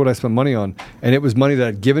 okay, so what did I spend money on? And it was money that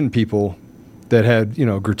I'd given people that had,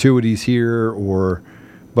 gratuities here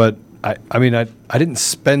but I didn't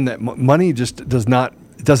spend that money. Just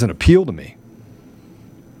doesn't appeal to me.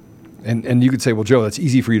 And you could say, well, Joe, that's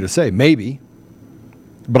easy for you to say. Maybe.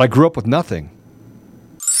 But I grew up with nothing.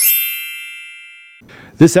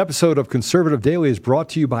 This episode of Conservative Daily is brought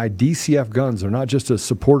to you by DCF Guns. They're not just a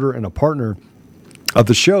supporter and a partner of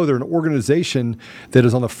the show. They're an organization that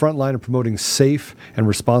is on the front line of promoting safe and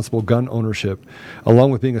responsible gun ownership.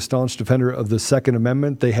 Along with being a staunch defender of the Second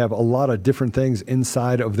Amendment, they have a lot of different things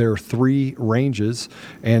inside of their 3 ranges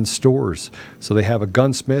and stores. So they have a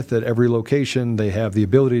gunsmith at every location. They have the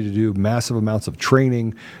ability to do massive amounts of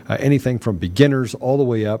training, anything from beginners all the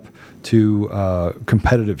way up to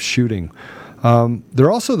competitive shooting.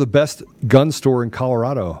 They're also the best gun store in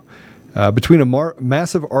Colorado. Between a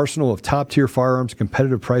massive arsenal of top-tier firearms,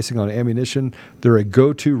 competitive pricing on ammunition, they're a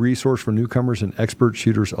go-to resource for newcomers and expert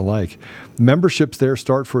shooters alike. Memberships there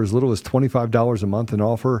start for as little as $25 a month and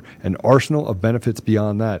offer an arsenal of benefits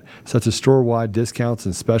beyond that, such as store-wide discounts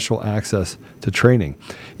and special access to training.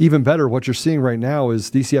 Even better, what you're seeing right now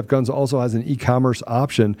is DCF Guns also has an e-commerce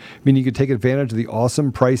option, meaning you can take advantage of the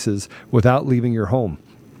awesome prices without leaving your home.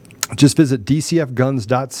 Just visit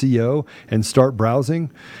dcfguns.co and start browsing.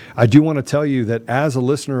 I do want to tell you that as a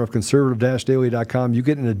listener of conservative-daily.com, you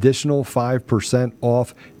get an additional 5%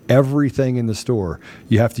 off everything in the store.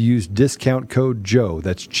 You have to use discount code Joe.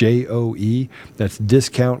 That's Joe. That's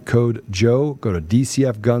discount code Joe. Go to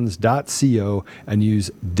dcfguns.co and use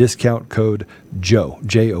discount code Joe.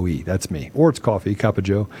 Joe. That's me. Or it's coffee, cup of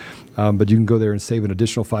Joe. But you can go there and save an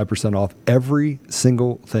additional 5% off every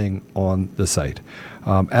single thing on the site.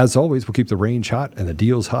 As always, we'll keep the range hot and the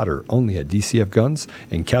deals hotter only at DCF Guns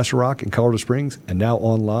in Castle Rock and Colorado Springs, and now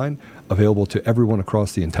online, available to everyone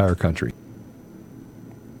across the entire country.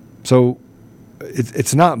 So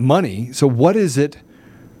it's not money. So what is it?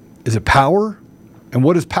 Is it power? And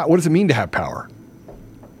what does it mean to have power?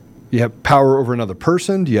 You have power over another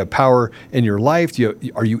person? Do you have power in your life?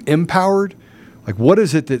 Are you empowered? Like, what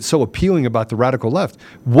is it that's so appealing about the radical left?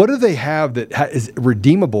 What do they have that is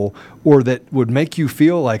redeemable or that would make you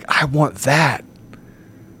feel like, I want that?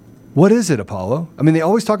 What is it, Apollo? I mean, they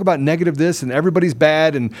always talk about negative this and everybody's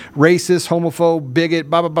bad and racist, homophobe, bigot,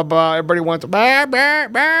 blah, blah, blah, blah. Everybody wants, bah, bah,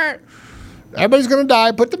 bah. Everybody's going to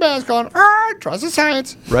die. Put the mask on. Trust the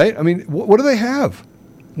science. Right? I mean, what do they have?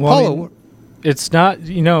 Well, Apollo, I mean, it's not,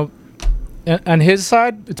 on his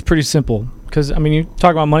side, it's pretty simple. Because, I mean, you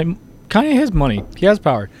talk about money. Kanye has money. He has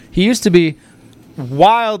power. He used to be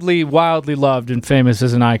wildly, wildly loved and famous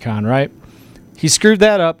as an icon, right? He screwed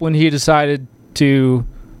that up when he decided to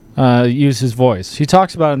use his voice. He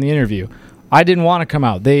talks about it in the interview. I didn't want to come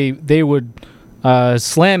out. They would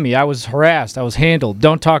slam me. I was harassed. I was handled.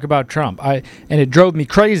 Don't talk about Trump. And it drove me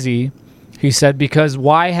crazy, he said, because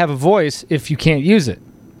why have a voice if you can't use it?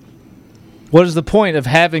 What is the point of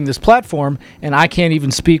having this platform and I can't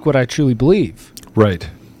even speak what I truly believe? Right.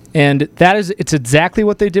 And it's exactly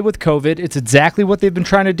what they did with COVID. It's exactly what they've been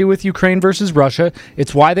trying to do with Ukraine versus Russia.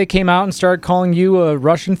 It's why they came out and started calling you a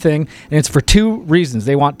Russian thing. And it's for two reasons.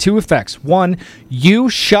 They want two effects. One, you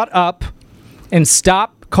shut up and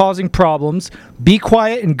stop causing problems. Be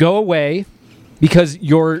quiet and go away because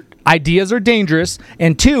your ideas are dangerous.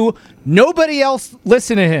 And two, nobody else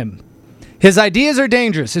listen to him. His ideas are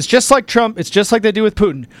dangerous. It's just like Trump. It's just like they do with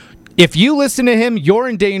Putin. If you listen to him, you're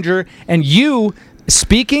in danger. And you...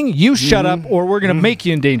 speaking, you shut up or we're going to make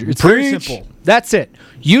you in danger. It's very simple. That's it.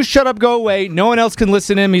 You shut up, go away. No one else can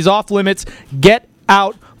listen to him. He's off limits. Get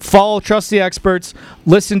out. Follow, trust the experts.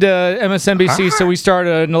 Listen to MSNBC so we start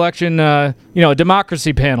an election, a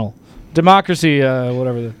democracy panel. Democracy,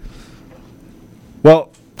 whatever.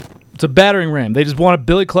 Well, it's a battering ram. They just want to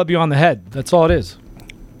billy club you on the head. That's all it is.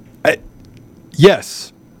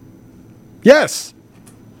 Yes. Yes.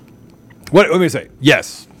 What? Let me say.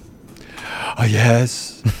 Yes. Oh,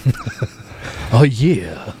 yes. Oh,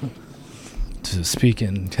 yeah. To speak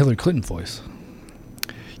in Hillary Clinton voice.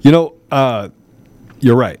 You're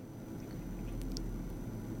right.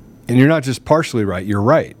 And you're not just partially right. You're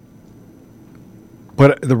right.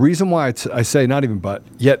 But the reason why I say not even but,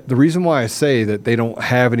 yet the reason why I say that they don't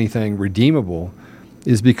have anything redeemable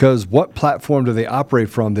is because what platform do they operate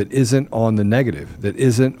from that isn't on the negative, that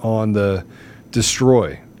isn't on the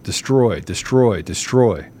destroy, destroy, destroy,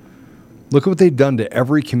 destroy? Look at what they've done to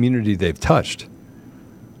every community they've touched.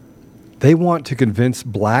 They want to convince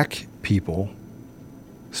black people,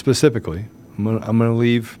 specifically. I'm going to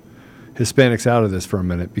leave Hispanics out of this for a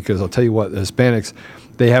minute because I'll tell you what, the Hispanics,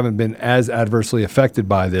 they haven't been as adversely affected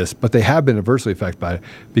by this, but they have been adversely affected by it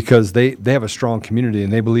because they have a strong community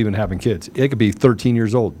and they believe in having kids. It could be 13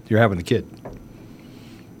 years old, you're having a kid.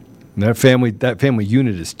 And that family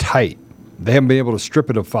unit is tight. They haven't been able to strip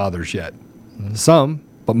it of fathers yet. Mm-hmm. Some,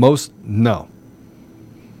 but most, no.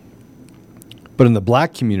 But in the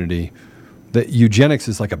black community, the eugenics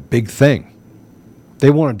is like a big thing. They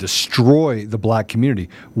want to destroy the black community.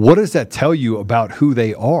 What does that tell you about who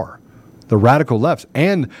they are? The radical lefts.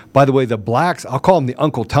 And, by the way, the blacks, I'll call them the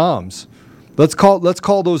Uncle Toms. Let's call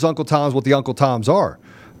those Uncle Toms what the Uncle Toms are.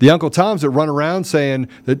 The Uncle Toms that run around saying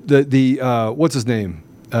that the what's his name?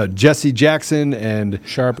 Jesse Jackson and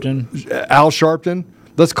Al Sharpton.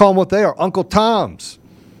 Let's call them what they are, Uncle Toms.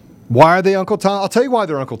 Why are they Uncle Toms? I'll tell you why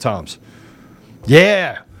they're Uncle Toms.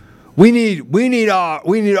 Yeah, we need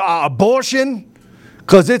abortion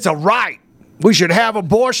because it's a right. We should have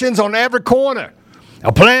abortions on every corner.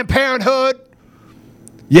 A Planned Parenthood.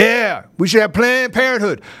 Yeah, we should have Planned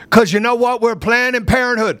Parenthood. Because you know what? We're Planned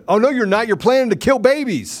Parenthood. Oh, no, you're not. You're planning to kill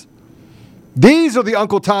babies. These are the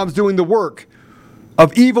Uncle Toms doing the work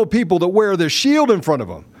of evil people that wear their shield in front of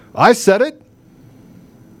them. I said it.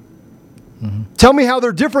 Mm-hmm. Tell me how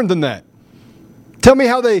they're different than that. Tell me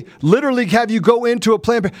how they literally have you go into a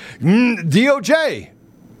Planned DOJ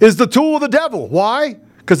is the tool of the devil. Why?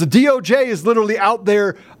 Because the DOJ is literally out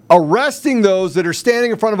there arresting those that are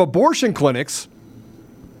standing in front of abortion clinics.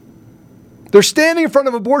 They're standing in front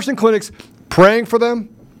of abortion clinics, praying for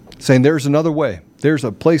them, saying there's another way. There's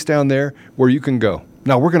a place down there where you can go.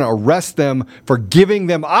 Now, we're going to arrest them for giving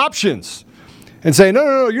them options and saying,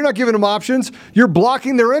 no, you're not giving them options. You're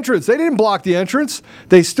blocking their entrance. They didn't block the entrance.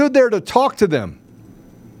 They stood there to talk to them.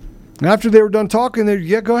 And after they were done talking,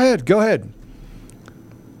 go ahead.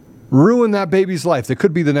 Ruin that baby's life that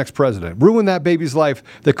could be the next president. Ruin that baby's life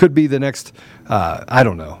that could be the next, I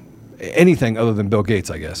don't know, anything other than Bill Gates,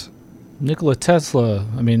 I guess. Nikola Tesla,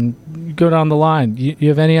 I mean, you go down the line. You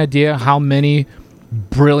have any idea how many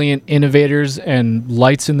brilliant innovators and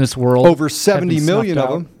lights in this world? Over 70 million of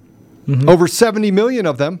them. Mm-hmm. Over 70 million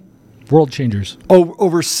of them. World changers.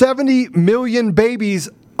 Over 70 million babies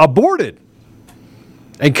aborted.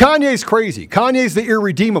 And Kanye's crazy. Kanye's the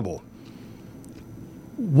irredeemable.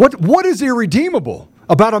 What is irredeemable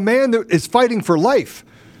about a man that is fighting for life?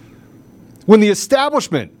 When the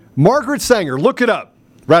establishment, Margaret Sanger, look it up.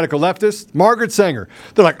 Radical leftist, Margaret Sanger.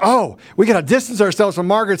 They're like, oh, we got to distance ourselves from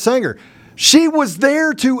Margaret Sanger. She was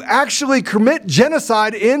there to actually commit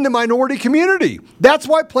genocide in the minority community. That's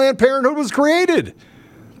why Planned Parenthood was created.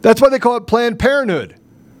 That's why they call it Planned Parenthood.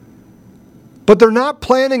 But they're not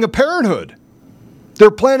planning a parenthood.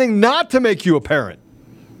 They're planning not to make you a parent.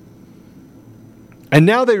 And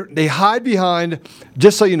now they hide behind,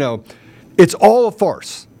 just so you know, it's all a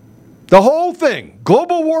farce. The whole thing,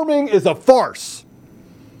 global warming is a farce.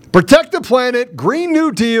 Protect the planet, Green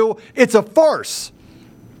New Deal, it's a farce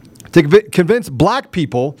to convince black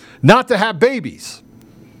people not to have babies.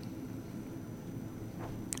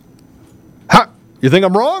 You think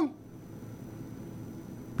I'm wrong?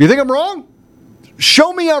 You think I'm wrong?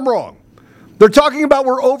 Show me I'm wrong. They're talking about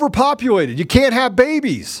we're overpopulated. You can't have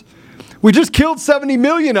babies. We just killed 70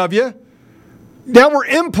 million of you. Now we're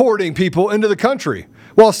importing people into the country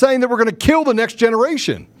while saying that we're going to kill the next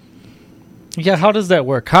generation. Yeah, how does that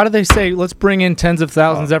work? How do they say, let's bring in tens of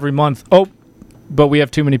thousands every month? Oh, but we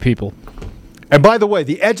have too many people. And by the way,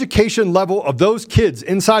 the education level of those kids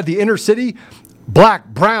inside the inner city, black,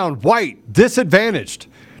 brown, white, disadvantaged.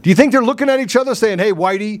 Do you think they're looking at each other saying, hey,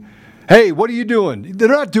 whitey, hey, what are you doing? They're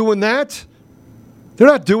not doing that. They're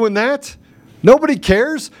not doing that. Nobody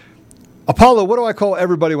cares. Apollo, what do I call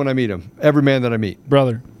everybody when I meet him? Every man that I meet.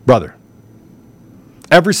 Brother.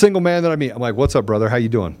 Every single man that I meet. I'm like, what's up, brother? How you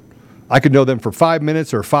doing? I could know them for 5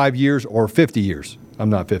 minutes or 5 years or 50 years. I'm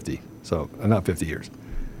not 50, so I'm not 50 years.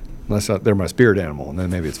 Unless they're my spirit animal, and then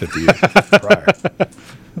maybe it's 50 years prior.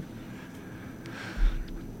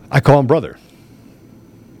 I call him brother.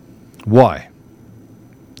 Why?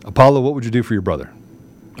 Apollo, what would you do for your brother?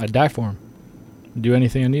 I'd die for him. Do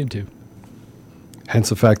anything I needed to. Hence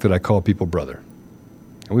the fact that I call people brother.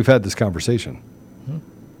 And we've had this conversation. Mm-hmm.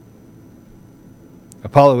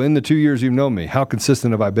 Apollo, in the 2 years you've known me, how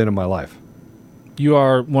consistent have I been in my life? You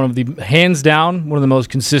are one of the, hands down, one of the most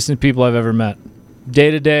consistent people I've ever met.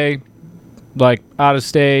 Day to day, like out of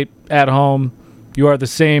state, at home, you are the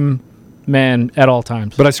same man at all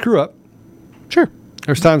times. But I screw up. Sure.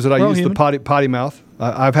 There's times that I use the potty mouth.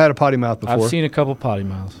 I've had a potty mouth before. I've seen a couple potty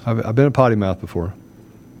mouths. I've been a potty mouth before.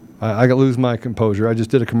 I got to lose my composure. I just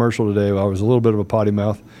did a commercial today. I was a little bit of a potty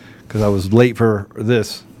mouth because I was late for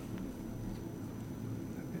this.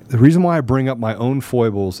 The reason why I bring up my own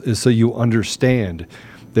foibles is so you understand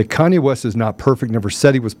that Kanye West is not perfect, never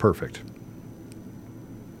said he was perfect.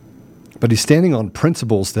 But he's standing on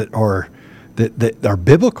principles that are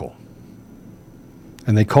biblical.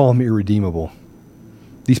 And they call him irredeemable.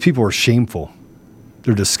 These people are shameful.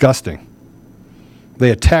 They're disgusting. They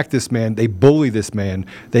attack this man. They bully this man.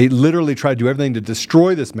 They literally try to do everything to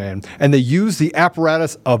destroy this man. And they use the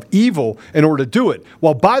apparatus of evil in order to do it.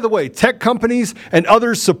 Well, by the way, tech companies and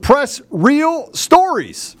others suppress real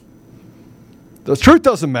stories. The truth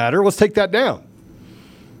doesn't matter. Let's take that down.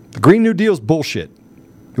 The Green New Deal is bullshit.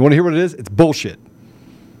 You want to hear what it is? It's bullshit.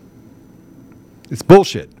 It's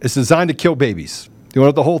bullshit. It's designed to kill babies. You know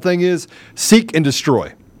what the whole thing is? Seek and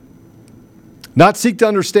destroy. Not seek to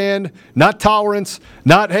understand, not tolerance,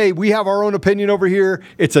 not, hey, we have our own opinion over here.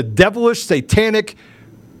 It's a devilish, satanic,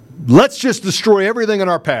 let's just destroy everything in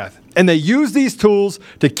our path. And they use these tools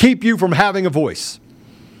to keep you from having a voice.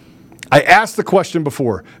 I asked the question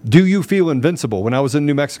before, do you feel invincible? When I was in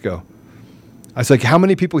New Mexico, I was like, how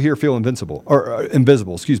many people here feel invincible? Or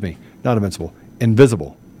invisible, excuse me, not invincible,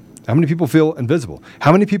 invisible. How many people feel invisible?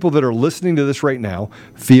 How many people that are listening to this right now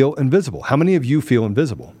feel invisible? How many of you feel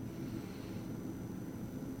invisible?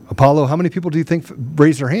 Apollo, how many people do you think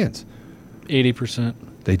raised their hands? 80%.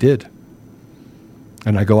 They did.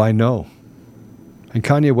 And I go, I know. And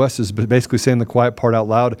Kanye West is basically saying the quiet part out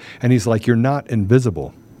loud, and he's like, you're not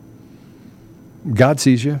invisible. God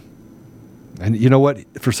sees you. And you know what?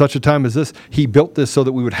 For such a time as this, he built this so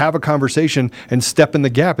that we would have a conversation and step in the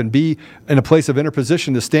gap and be in a place of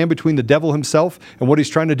interposition to stand between the devil himself and what he's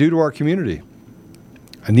trying to do to our community.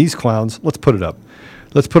 And these clowns, let's put it up.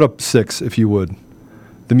 Let's put up 6, if you would.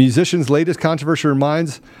 The musician's latest controversy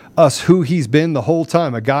reminds us who he's been the whole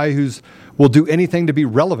time, a guy who's will do anything to be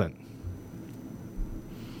relevant.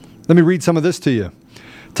 Let me read some of this to you.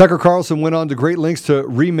 Tucker Carlson went on to great lengths to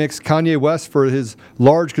remix Kanye West for his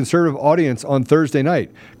large conservative audience on Thursday night,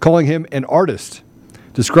 calling him an artist,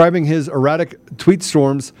 describing his erratic tweet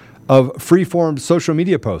storms of free-form social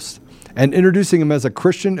media posts, and introducing him as a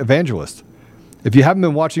Christian evangelist. If you haven't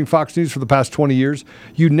been watching Fox News for the past 20 years,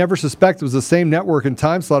 you'd never suspect it was the same network and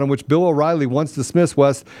time slot in which Bill O'Reilly once dismissed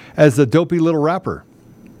West as the dopey little rapper.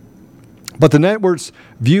 But the network's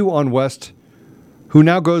view on West, who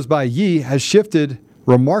now goes by Ye, has shifted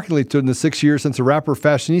remarkably in the 6 years since the rapper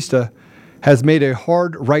fashionista has made a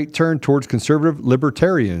hard right turn towards conservative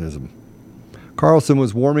libertarianism. Carlson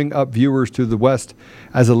was warming up viewers to the West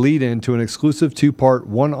as a lead-in to an exclusive 2-part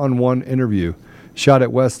one-on-one interview shot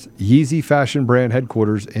at West's Yeezy fashion brand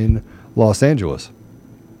headquarters in Los Angeles.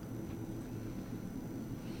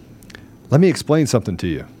 Let me explain something to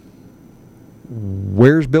you.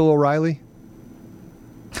 Where's Bill O'Reilly?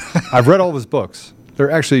 I've read all of his books.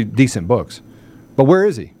 They're actually decent books. But where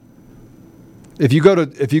is he? If you go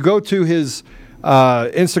to his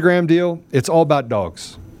Instagram deal, it's all about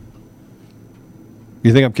dogs.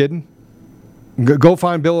 You think I'm kidding? Go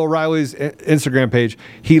find Bill O'Reilly's Instagram page.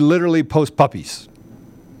 He literally posts puppies.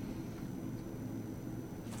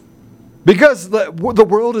 Because the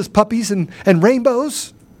world is puppies and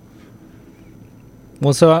rainbows.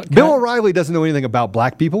 Well, so Bill O'Reilly doesn't know anything about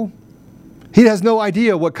black people. He has no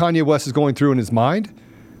idea what Kanye West is going through in his mind,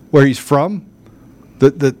 where he's from,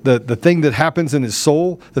 the thing that happens in his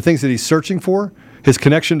soul, the things that he's searching for, his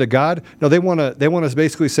connection to God. No, they want to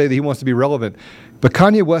basically say that he wants to be relevant. But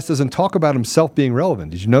Kanye West doesn't talk about himself being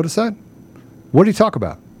relevant. Did you notice that? What did he talk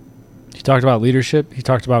about? He talked about leadership. He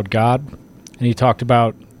talked about God, and he talked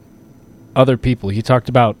about other people. He talked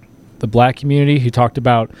about the black community. He talked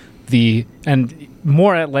about and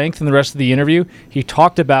more at length in the rest of the interview, he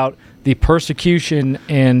talked about the persecution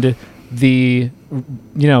and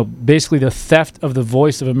basically the theft of the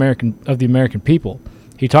voice of the American people.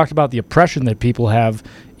 He talked about the oppression that people have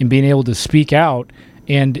in being able to speak out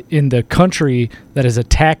and in the country that is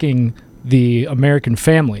attacking the American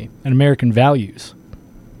family and American values.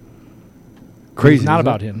 Crazy. It's not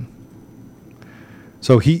about him.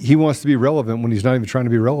 So he wants to be relevant when he's not even trying to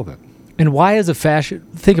be relevant. And why is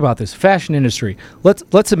think about this, fashion industry.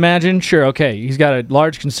 Let's imagine, sure, okay, he's got a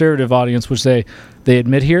large conservative audience, which they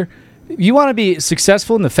admit here. You want to be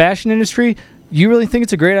successful in the fashion industry? You really think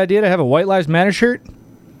it's a great idea to have a White Lives Matter shirt?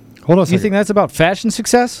 Hold on a second. You think that's about fashion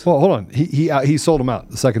success? Well, hold on. He sold them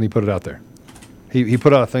out the second he put it out there. He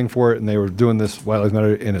put out a thing for it, and they were doing this White Lives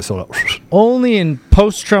Matter, and it sold out. Only in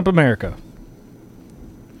post-Trump America.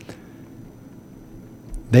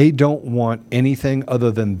 They don't want anything other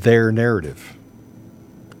than their narrative.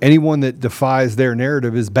 Anyone that defies their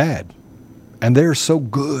narrative is bad. And they're so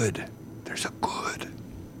good. They're so good.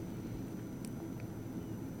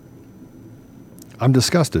 I'm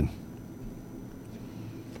disgusted.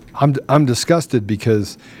 I'm disgusted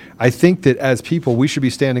because I think that as people, we should be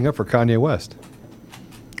standing up for Kanye West.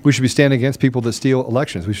 We should be standing against people that steal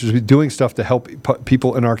elections. We should be doing stuff to help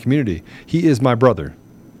people in our community. He is my brother.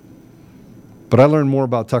 But I learned more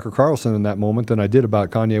about Tucker Carlson in that moment than I did about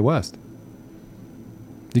Kanye West.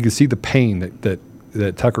 You can see the pain that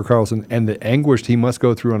Tucker Carlson and the anguish he must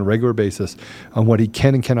go through on a regular basis on what he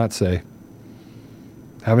can and cannot say.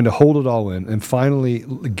 Having to hold it all in. And finally,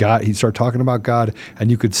 he started talking about God, and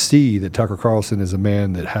you could see that Tucker Carlson is a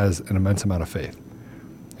man that has an immense amount of faith.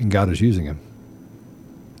 And God is using him.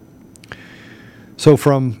 So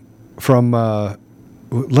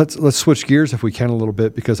let's switch gears if we can a little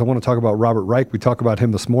bit, because I want to talk about Robert Reich. We talked about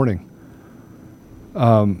him this morning.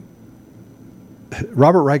 Robert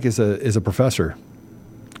Reich is a professor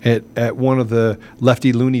at one of the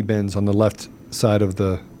lefty loony bins on the left side of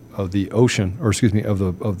the ocean, or excuse me, of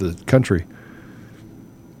the country.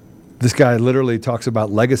 This guy literally talks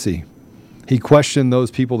about legacy He questioned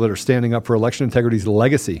those people that are standing up for election integrity's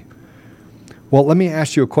legacy. Well, let me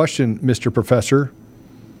ask you a question, Mr. Professor.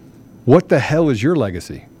 What the hell is your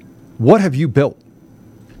legacy? What have you built?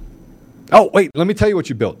 Oh, wait, let me tell you what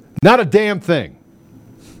you built. Not a damn thing.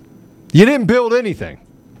 You didn't build anything.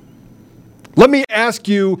 Let me ask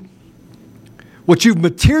you what you've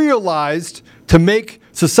materialized to make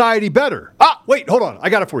society better. Ah, wait, hold on. I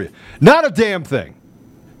got it for you. Not a damn thing.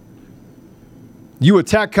 You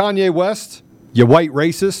attack Kanye West, you white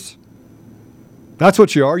racist. That's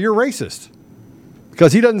what you are. You're racist.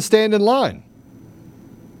 Because he doesn't stand in line.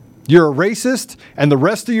 You're a racist, and the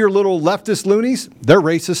rest of your little leftist loonies, they're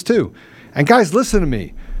racist too. And guys, listen to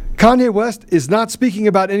me. Kanye West is not speaking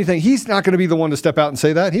about anything. He's not going to be the one to step out and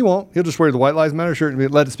say that. He won't. He'll just wear the White Lives Matter shirt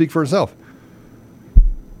and let it speak for himself.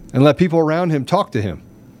 And let people around him talk to him.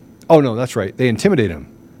 Oh, no, that's right. They intimidate him.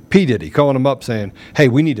 P. Diddy calling him up saying, hey,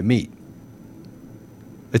 we need to meet.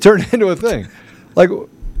 It turned into a thing. Like,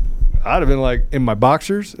 I'd have been like in my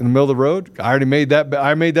boxers in the middle of the road. I already made that.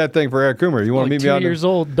 I made that thing for Eric Coomer. You want to meet me out there? 2 years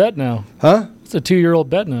old bet now. Huh? It's a 2-year-old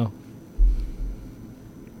bet now.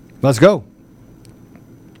 Let's go.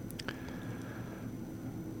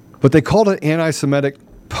 But they called it an anti-Semitic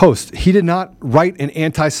post. He did not write an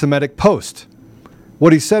anti-Semitic post.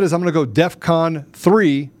 What he said is, I'm going to go DEFCON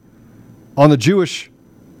 3 on the Jewish...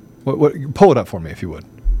 pull it up for me, if you would.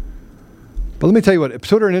 But let me tell you what,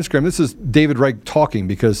 Twitter and Instagram, this is David Reich talking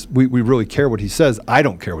because we really care what he says. I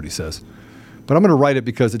don't care what he says. But I'm going to write it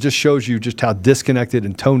because it just shows you just how disconnected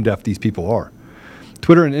and tone deaf these people are.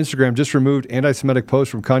 Twitter and Instagram just removed anti-Semitic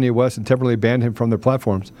posts from Kanye West and temporarily banned him from their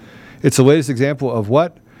platforms. It's the latest example of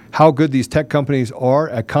what? How good these tech companies are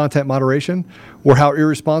at content moderation, or how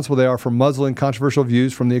irresponsible they are for muzzling controversial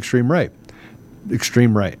views from the extreme right.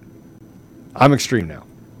 Extreme right. I'm extreme now.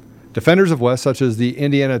 Defenders of West, such as the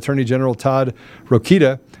Indiana Attorney General Todd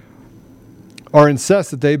Rokita, are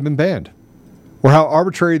incensed that they've been banned, or how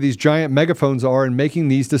arbitrary these giant megaphones are in making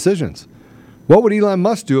these decisions. What would Elon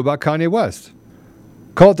Musk do about Kanye West?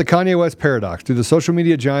 Call it the Kanye West paradox. Do the social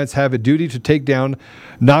media giants have a duty to take down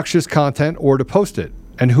noxious content or to post it?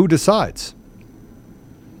 And who decides?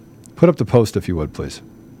 Put up the post, if you would, please.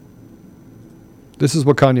 This is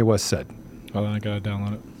what Kanye West said. Oh, I got to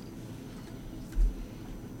download it.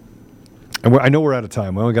 And I know we're out of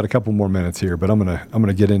time. We only got a couple more minutes here, but I'm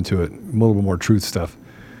gonna get into it. A little bit more truth stuff.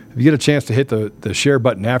 If you get a chance to hit the share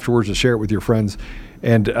button afterwards to share it with your friends.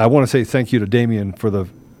 And I want to say thank you to Damien for the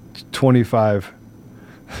 25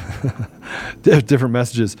 different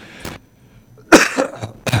messages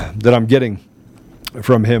that I'm getting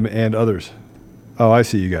from him and others. Oh, I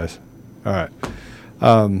see you guys. All right.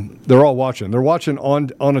 They're all watching. They're watching on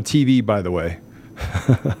a TV, by the way.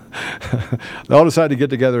 They all decided to get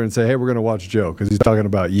together and say, hey, we're going to watch Joe because he's talking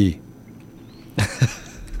about Yee.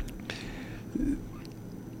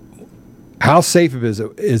 How safe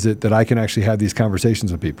is it that I can actually have these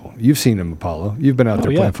conversations with people? You've seen him, Apollo. You've been out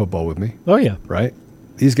there playing football with me. Oh, yeah. Right?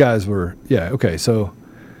 These guys were, okay. So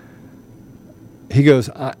he goes,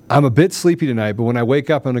 I'm a bit sleepy tonight, but when I wake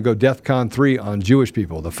up, I'm going to go DEFCON 3 on Jewish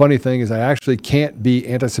people. The funny thing is I actually can't be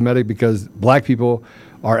anti-Semitic because black people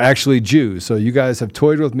are actually Jews. So you guys have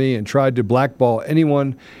toyed with me and tried to blackball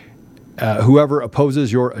anyone, whoever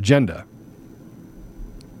opposes your agenda.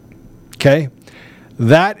 Okay?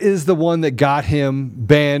 That is the one that got him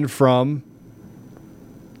banned from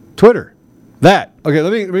Twitter. That. Okay,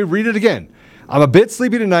 let me read it again. I'm a bit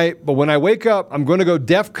sleepy tonight, but when I wake up, I'm going to go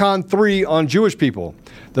DEFCON 3 on Jewish people.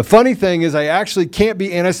 The funny thing is I actually can't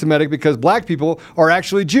be anti-Semitic because black people are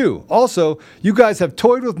actually Jew. Also, you guys have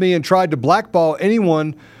toyed with me and tried to blackball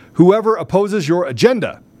anyone, whoever opposes your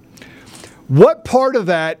agenda. What part of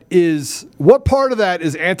that is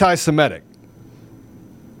anti-Semitic?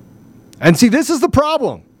 And see, this is the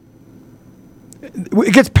problem.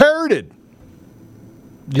 It gets parroted.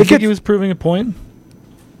 Do you think he was proving a point?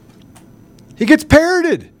 He gets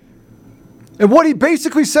parroted. And what he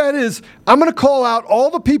basically said is, I'm going to call out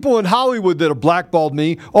all the people in Hollywood that have blackballed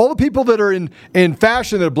me, all the people that are in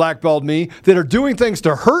fashion that have blackballed me, that are doing things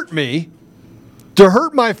to hurt me, to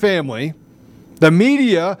hurt my family, the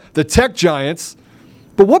media, the tech giants.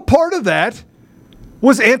 But what part of that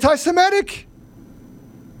was anti-Semitic?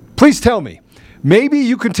 Please tell me. Maybe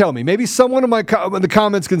you can tell me. Maybe someone in the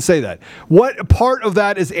comments can say that. What part of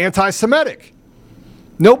that is anti-Semitic?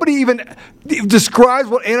 Nobody even describes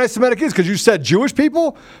what anti-Semitic is because you said Jewish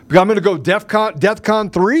people. I'm going to go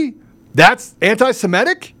DEFCON 3. That's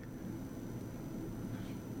anti-Semitic?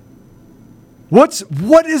 What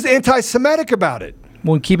is anti-Semitic about it?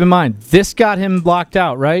 Well, keep in mind, this got him blocked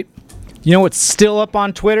out, right? You know what's still up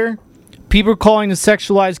on Twitter? People calling to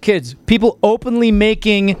sexualize kids. People openly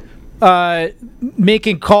making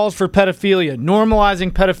making calls for pedophilia,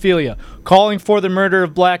 normalizing pedophilia, calling for the murder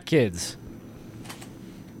of black kids.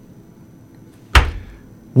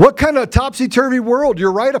 What kind of topsy-turvy world?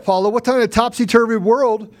 You're right, Apollo. What kind of topsy-turvy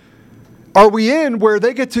world are we in where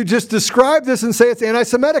they get to just describe this and say it's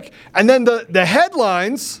anti-Semitic? And then the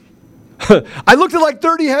headlines, I looked at like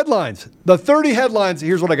 30 headlines. The 30 headlines,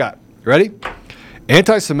 here's what I got. Ready?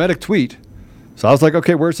 Anti-Semitic tweet. So I was like,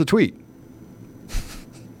 okay, where's the tweet?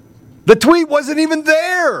 The tweet wasn't even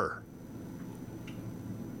there.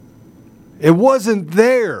 It wasn't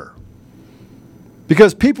there.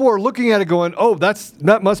 Because people are looking at it going, oh,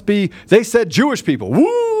 that must be, they said Jewish people.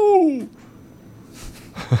 Woo!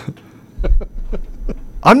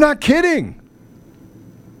 I'm not kidding.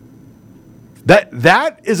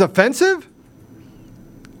 That is offensive?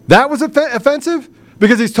 That was offensive?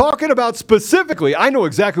 Because he's talking about specifically, I know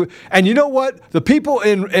exactly, and you know what? The people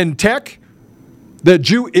in tech, the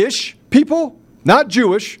Jewish people, not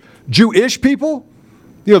Jewish, Jewish people,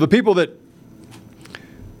 the people that,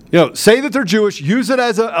 say that they're Jewish, use it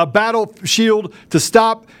as a battle shield to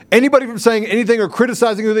stop anybody from saying anything or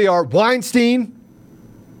criticizing who they are. Weinstein,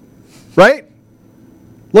 right?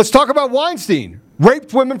 Let's talk about Weinstein.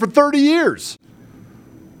 Raped women for 30 years.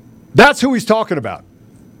 That's who he's talking about.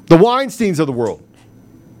 The Weinsteins of the world.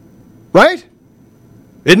 Right?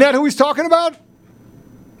 Isn't that who he's talking about?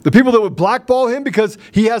 The people that would blackball him because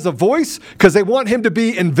he has a voice, because they want him to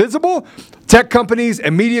be invisible. Tech companies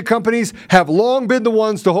and media companies have long been the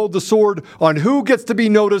ones to hold the sword on who gets to be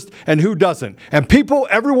noticed and who doesn't. And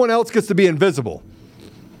everyone else gets to be invisible.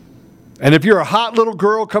 And if you're a hot little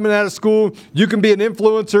girl coming out of school, you can be an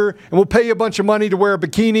influencer and we'll pay you a bunch of money to wear a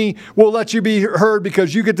bikini. We'll let you be heard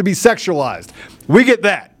because you get to be sexualized. We get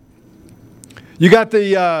that. You got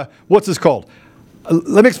the, what's this called?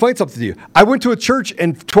 Let me explain something to you. I went to a church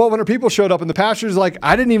and 1,200 people showed up, and the pastor's like,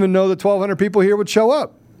 I didn't even know that 1,200 people here would show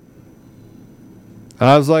up. And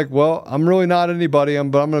I was like, well, I'm really not anybody,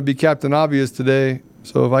 but I'm going to be Captain Obvious today.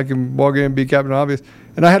 So if I can walk in and be Captain Obvious.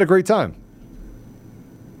 And I had a great time.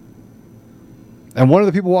 And one of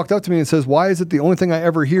the people walked up to me and says, why is it the only thing I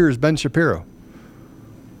ever hear is Ben Shapiro?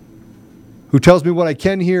 Who tells me what I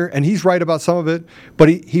can hear, and he's right about some of it, but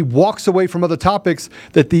he walks away from other topics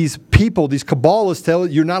that these people, these Kabbalists tell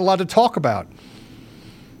you're not allowed to talk about.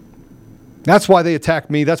 That's why they attack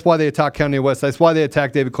me. That's why they attack Kanye West. That's why they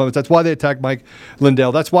attack David Clements. That's why they attack Mike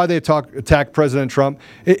Lindell. That's why they attack President Trump.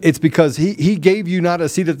 It's because he gave you not a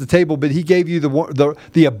seat at the table, but he gave you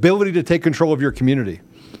the ability to take control of your community.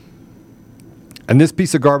 And this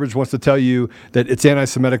piece of garbage wants to tell you that it's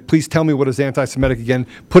anti-Semitic. Please tell me what is anti-Semitic again.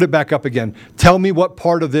 Put it back up again. Tell me what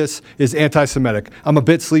part of this is anti-Semitic. I'm a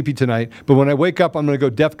bit sleepy tonight, but when I wake up, I'm going to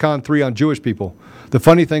go DEFCON 3 on Jewish people. The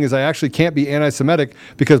funny thing is I actually can't be anti-Semitic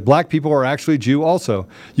because black people are actually Jew also.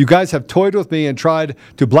 You guys have toyed with me and tried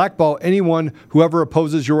to blackball anyone who ever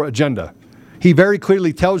opposes your agenda. He very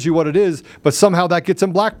clearly tells you what it is, but somehow that gets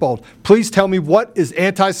him blackballed. Please tell me what is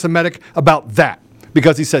anti-Semitic about that.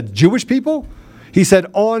 Because he said Jewish people? He said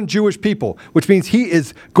on Jewish people, which means he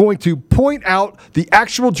is going to point out the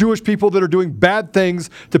actual Jewish people that are doing bad things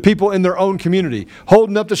to people in their own community,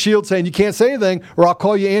 holding up the shield saying you can't say anything or I'll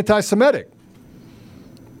call you anti-Semitic.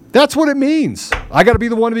 That's what it means. I got to be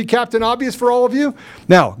the one to be Captain Obvious for all of you.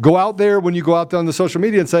 Now, go out there when you go out there on the social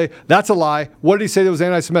media and say, that's a lie. What did he say that was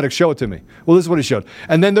anti-Semitic? Show it to me. Well, this is what he showed.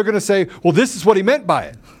 And then they're going to say, well, this is what he meant by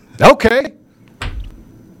it. Okay.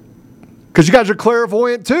 Because you guys are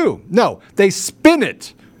clairvoyant too. No, they spin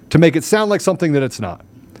it to make it sound like something that it's not.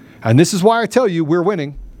 And this is why I tell you we're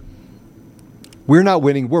winning. We're not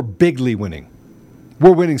winning. We're bigly winning.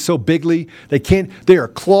 We're winning so bigly, they are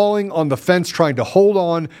clawing on the fence trying to hold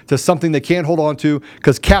on to something they can't hold on to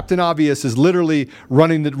because Captain Obvious is literally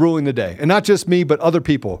ruling the day. And not just me, but other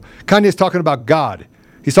people. Kanye's talking about God.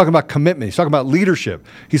 He's talking about commitment. He's talking about leadership.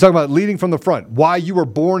 He's talking about leading from the front. Why you were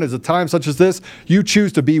born as a time such as this. You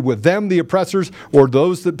choose to be with them, the oppressors, or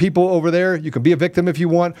those the people over there. You can be a victim if you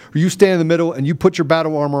want, or you stand in the middle and you put your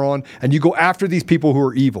battle armor on and you go after these people who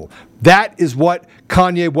are evil. That is what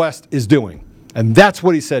Kanye West is doing. And that's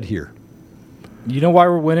what he said here. You know why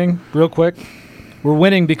we're winning, real quick? We're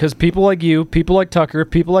winning because people like you, people like Tucker,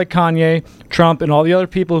 people like Kanye, Trump, and all the other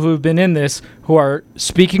people who have been in this, who are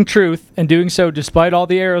speaking truth and doing so despite all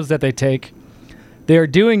the arrows that they take, they are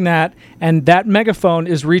doing that, and that megaphone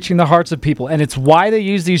is reaching the hearts of people. And it's why they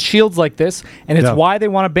use these shields like this, and it's why they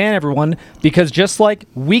want to ban everyone, because just like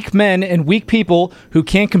weak men and weak people who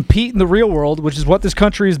can't compete in the real world, which is what this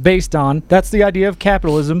country is based on, that's the idea of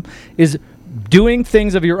capitalism, is doing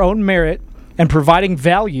things of your own merit and providing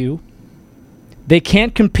value. They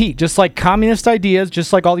can't compete. Just like communist ideas,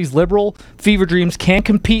 just like all these liberal fever dreams can't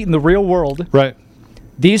compete in the real world. Right.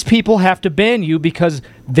 These people have to ban you because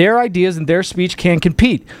their ideas and their speech can't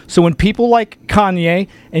compete. So when people like Kanye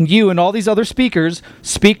and you and all these other speakers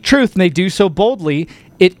speak truth and they do so boldly,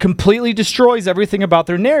 it completely destroys everything about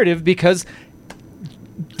their narrative because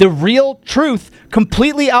the real truth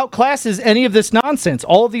completely outclasses any of this nonsense,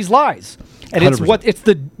 all of these lies. And 100%. it's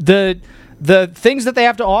the things that they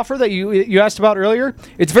have to offer that you asked about earlier.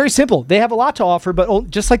 It's very simple. They have a lot to offer,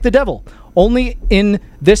 but just like the devil, only in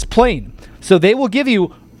this plane. So they will give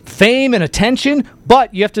you fame and attention,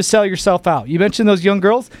 but you have to sell yourself out. You mentioned those young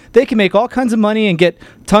girls. They can make all kinds of money and get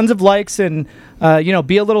tons of likes and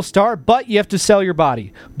be a little star, but you have to sell your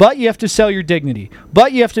body. But you have to sell your dignity.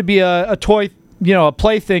 But you have to be a toy, a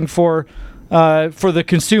plaything for the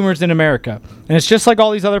consumers in America. And it's just like all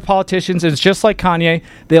these other politicians, and it's just like Kanye.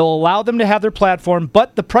 They'll allow them to have their platform,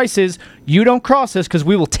 but the price is you don't cross us because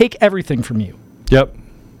we will take everything from you. Yep.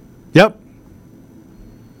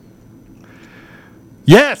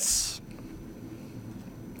 Yes.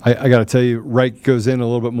 I got to tell you, Reich goes in a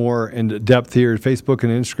little bit more into depth here. Facebook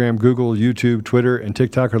and Instagram, Google, YouTube, Twitter, and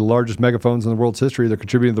TikTok are the largest megaphones in the world's history. They're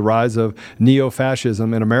contributing to the rise of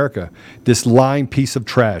neo-fascism in America. This lying piece of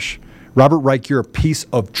trash. Robert Reich, you're a piece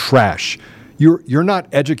of trash. You're not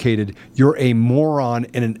educated. You're a moron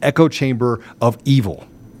in an echo chamber of evil.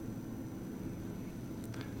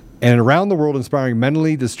 And around the world, inspiring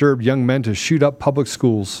mentally disturbed young men to shoot up public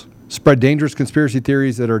schools, spread dangerous conspiracy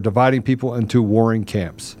theories that are dividing people into warring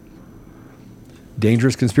camps.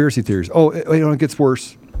 Dangerous conspiracy theories. Oh, it gets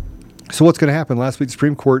worse. So what's going to happen? Last week, the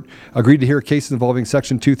Supreme Court agreed to hear cases involving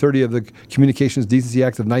Section 230 of the Communications Decency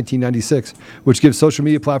Act of 1996, which gives social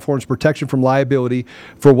media platforms protection from liability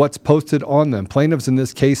for what's posted on them. Plaintiffs in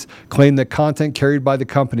this case claim that content carried by the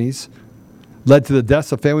companies led to the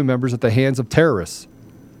deaths of family members at the hands of terrorists.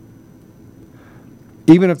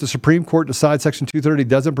 Even if the Supreme Court decides Section 230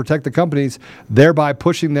 doesn't protect the companies, thereby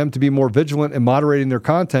pushing them to be more vigilant in moderating their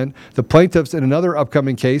content, the plaintiffs in another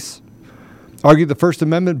upcoming case argued the First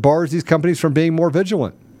Amendment bars these companies from being more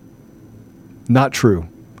vigilant. Not true.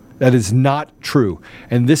 That is not true.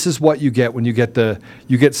 And this is what you get when you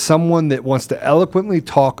get someone that wants to eloquently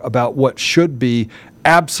talk about what should be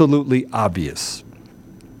absolutely obvious.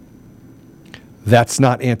 That's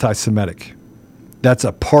not anti-Semitic. That's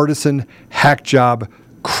a partisan hack job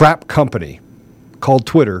crap company called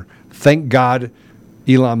Twitter. Thank God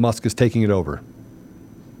Elon Musk is taking it over.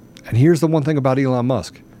 And here's the one thing about Elon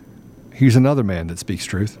Musk. He's another man that speaks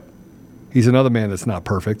truth. He's another man that's not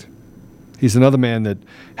perfect. He's another man that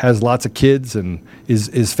has lots of kids and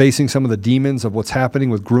is facing some of the demons of what's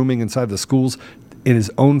happening with grooming inside the schools in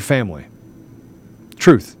his own family.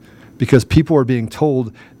 Truth. Because people are being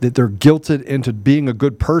told that they're guilted into being a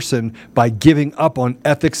good person by giving up on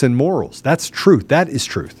ethics and morals. That's truth. That is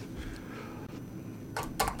truth.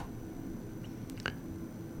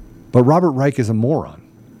 But Robert Reich is a moron.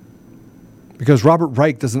 Because Robert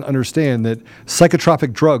Reich doesn't understand that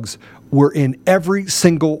psychotropic drugs were in every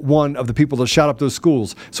single one of the people that shot up those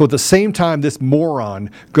schools. So at the same time this moron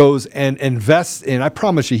goes and invests in, I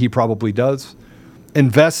promise you he probably does,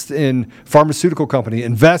 invest in pharmaceutical company,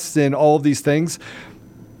 invest in all of these things,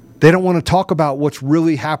 they don't want to talk about what's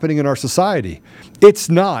really happening in our society. It's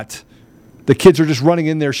not the kids are just running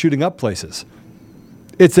in there shooting up places.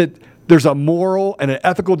 It's that there's a moral and an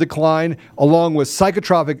ethical decline along with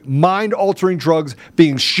psychotropic, mind-altering drugs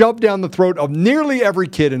being shoved down the throat of nearly every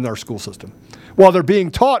kid in our school system. While they're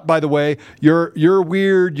being taught, by the way, you're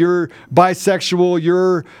weird, you're bisexual,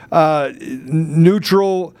 you're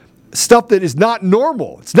neutral, stuff that is not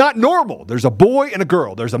normal. It's not normal. There's a boy and a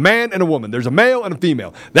girl. There's a man and a woman. There's a male and a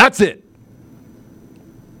female. That's it.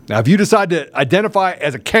 Now, if you decide to identify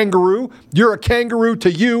as a kangaroo, you're a kangaroo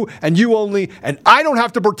to you and you only, and I don't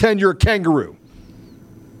have to pretend you're a kangaroo.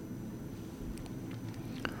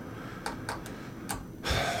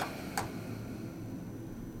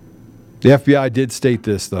 The FBI did state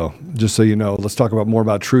this, though, just so you know. Let's talk more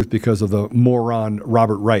about truth because of the moron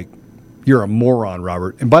Robert Reich. You're a moron,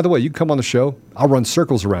 Robert. And by the way, you come on the show, I'll run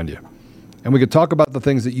circles around you. And we could talk about the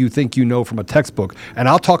things that you think you know from a textbook, and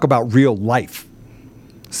I'll talk about real life.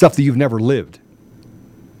 Stuff that you've never lived.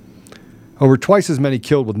 Over twice as many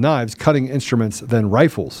killed with knives, cutting instruments than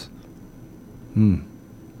rifles. The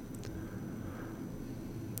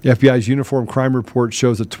FBI's Uniform Crime Report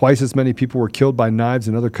shows that twice as many people were killed by knives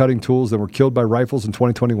and other cutting tools than were killed by rifles in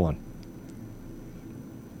 2021.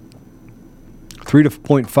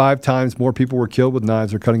 3.5 times more people were killed with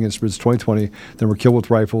knives or cutting instruments in 2020 than were killed with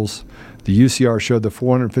rifles. The UCR showed that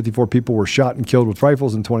 454 people were shot and killed with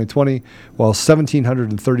rifles in 2020, while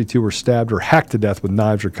 1,732 were stabbed or hacked to death with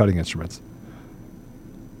knives or cutting instruments.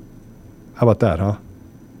 How about that, huh?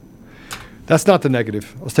 That's not the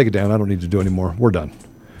negative. Let's take it down. I don't need to do any more. We're done.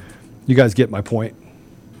 You guys get my point.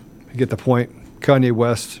 You get the point. Kanye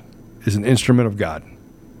West is an instrument of God.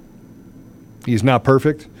 He's not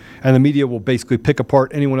perfect, and the media will basically pick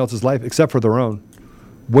apart anyone else's life except for their own.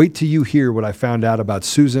 Wait till you hear what I found out about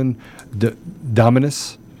Susan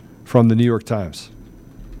Dominus from the New York Times.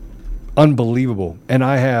 Unbelievable. And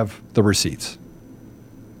I have the receipts.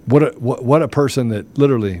 What a person that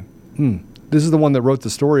literally, this is the one that wrote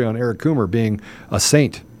the story on Eric Coomer being a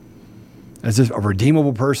saint, as if a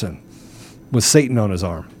redeemable person with Satan on his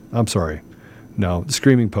arm. I'm sorry. No, the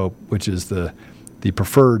Screaming Pope, which is the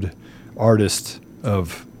preferred artist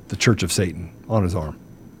of the Church of Satan, on his arm.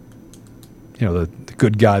 You know, the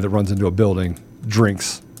good guy that runs into a building,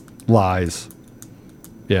 drinks, lies.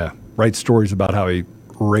 Yeah, writes stories about how he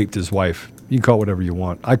raped his wife. You can call it whatever you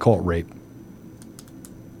want. I call it rape.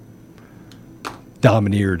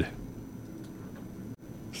 Domineered.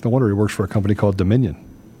 It's no wonder he works for a company called Dominion.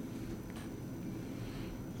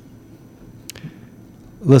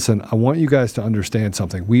 Listen, I want you guys to understand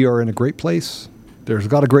something. We are in a great place. There's a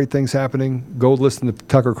lot of great things happening. Go listen to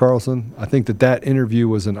Tucker Carlson. I think that interview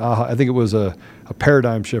was I think it was a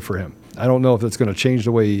paradigm shift for him. I don't know if it's going to change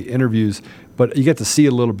the way he interviews, but you get to see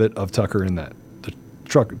a little bit of Tucker in that.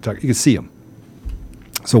 Tucker, you can see him.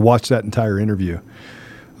 So watch that entire interview.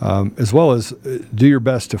 As well as do your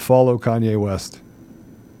best to follow Kanye West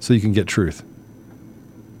so you can get truth.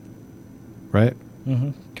 Right?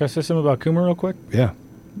 Mm-hmm. Can I say something about Coomer real quick? Yeah.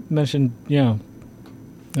 Mentioned,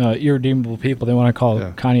 irredeemable people. They want to call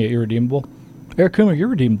Kanye irredeemable. Eric Coomer, you're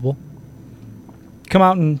redeemable. Come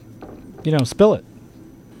out and, spill it.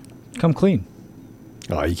 Come clean.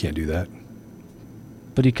 Oh, you can't do that.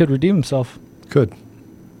 But he could redeem himself. Could.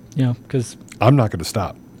 Because... I'm not going to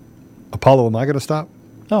stop. Apollo, am I going to stop?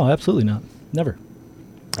 Oh, absolutely not. Never.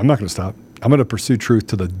 I'm not going to stop. I'm going to pursue truth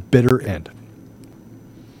to the bitter end.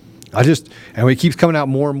 And it keeps coming out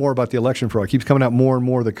more and more about the election fraud. It keeps coming out more and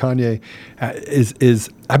more that Kanye is.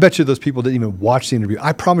 I bet you those people didn't even watch the interview.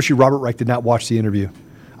 I promise you Robert Reich did not watch the interview.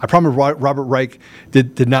 I promise Robert Reich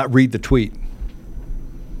did not read the tweet.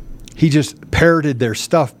 He just parroted their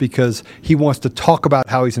stuff because he wants to talk about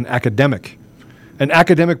how he's an academic. An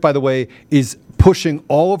academic, by the way, is pushing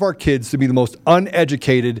all of our kids to be the most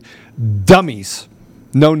uneducated dummies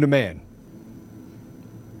known to man.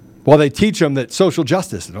 While they teach them that social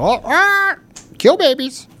justice and kill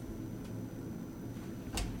babies.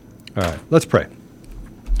 All right, let's pray.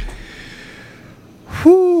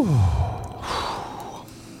 Whew.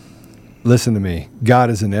 Listen to me.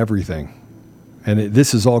 God is in everything. And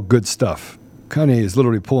this is all good stuff. Kanye is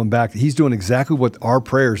literally pulling back. He's doing exactly what our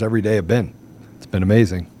prayers every day have been. It's been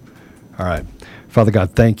amazing. All right. Father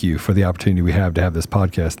God, thank you for the opportunity we have to have this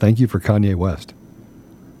podcast. Thank you for Kanye West.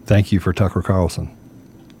 Thank you for Tucker Carlson.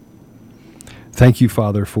 Thank you,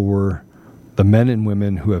 Father, for the men and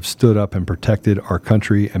women who have stood up and protected our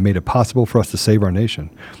country and made it possible for us to save our nation.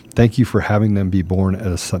 Thank you for having them be born at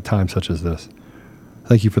a time such as this.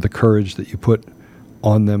 Thank you for the courage that you put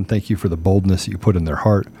on them. Thank you for the boldness that you put in their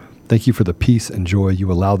heart. Thank you for the peace and joy you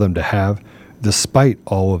allow them to have, despite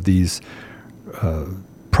all of these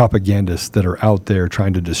propagandists that are out there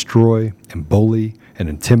trying to destroy and bully and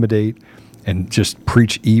intimidate and just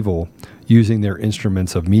preach evil using their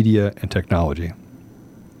instruments of media and technology.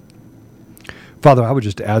 Father, I would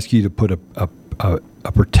just ask you to put a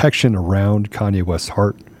protection around Kanye West's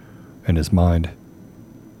heart and his mind.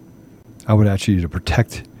 I would ask you to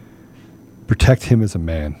protect him as a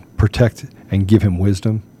man, protect and give him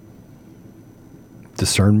wisdom,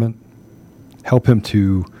 discernment, help him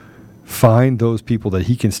to find those people that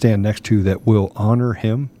he can stand next to that will honor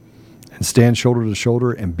him and stand shoulder to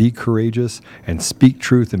shoulder and be courageous and speak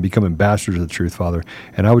truth and become ambassadors of the truth, Father.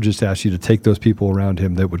 And I would just ask you to take those people around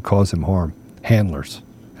him that would cause him harm, handlers,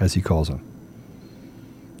 as he calls them.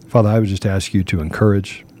 Father, I would just ask you to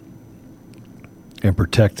encourage and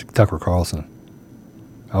protect Tucker Carlson.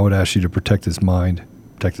 I would ask you to protect his mind,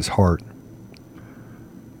 protect his heart.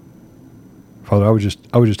 Father, I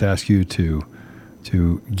would just ask you to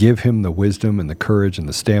give him the wisdom and the courage and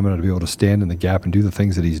the stamina to be able to stand in the gap and do the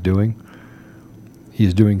things that he's doing. He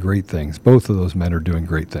is doing great things. Both of those men are doing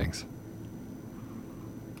great things.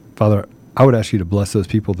 Father, I would ask you to bless those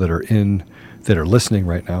people that are listening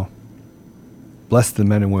right now. Bless the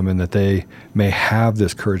men and women that they may have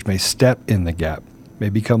this courage, may step in the gap, may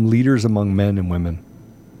become leaders among men and women,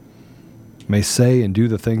 may say and do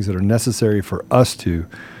the things that are necessary for us to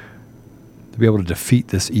be able to defeat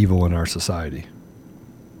this evil in our society.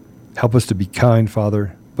 Help us to be kind,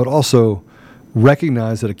 Father, but also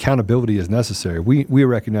recognize that accountability is necessary. We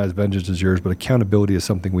recognize vengeance is yours, but accountability is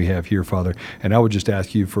something we have here, Father. And I would just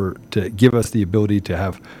ask you to give us the ability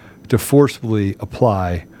to forcefully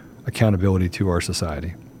apply accountability to our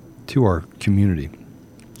society, to our community,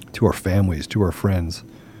 to our families, to our friends.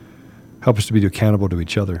 Help us to be accountable to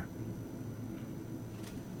each other.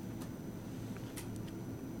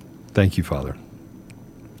 Thank you, Father.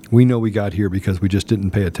 We know we got here because we just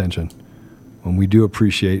didn't pay attention. And we do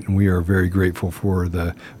appreciate and we are very grateful for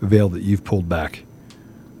the veil that you've pulled back.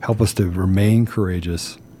 Help us to remain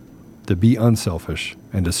courageous, to be unselfish,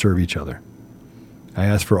 and to serve each other. I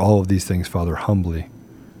ask for all of these things, Father, humbly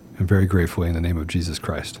and very gratefully in the name of Jesus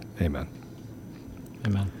Christ. Amen.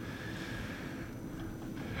 Amen.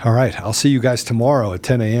 All right. I'll see you guys tomorrow at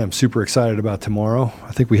 10 a.m. Super excited about tomorrow.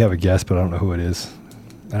 I think we have a guest, but I don't know who it is.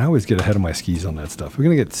 And I always get ahead of my skis on that stuff. We're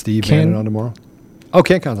going to get Steve Bannon on tomorrow. Oh,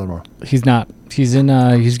 CanCon's on tomorrow. He's not. He's in.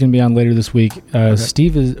 He's going to be on later this week. Okay.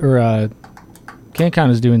 Steve is, or CanCon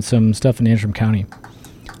is doing some stuff in Antrim County.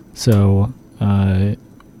 So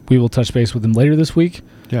we will touch base with him later this week.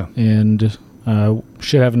 Yeah. And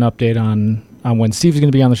should have an update on when Steve's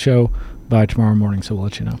going to be on the show by tomorrow morning. So we'll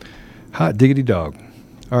let you know. Hot diggity dog.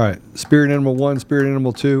 All right. Spirit Animal 1, Spirit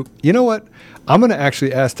Animal 2. You know what? I'm going to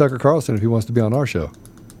actually ask Tucker Carlson if he wants to be on our show.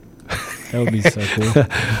 That would be so cool.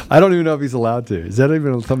 I don't even know if he's allowed to. Is that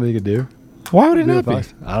even something he could do? Why would it not be?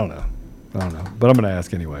 I don't know. But I'm going to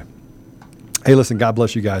ask anyway. Hey, listen, God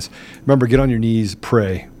bless you guys. Remember, get on your knees,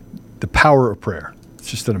 pray. The power of prayer. It's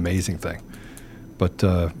just an amazing thing. But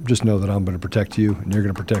just know that I'm going to protect you, and you're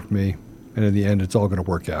going to protect me. And in the end, it's all going to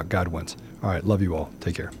work out. God wins. All right. Love you all.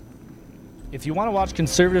 Take care. If you want to watch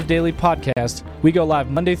Conservative Daily Podcast, we go live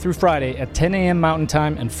Monday through Friday at 10 a.m. Mountain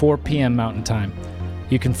Time and 4 p.m. Mountain Time.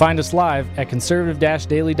 You can find us live at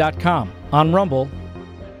conservative-daily.com, on Rumble,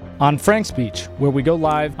 on Frank Speech, where we go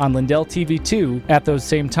live on Lindell TV 2 at those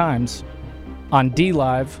same times, on D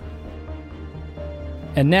Live,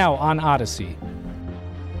 and now on Odyssey.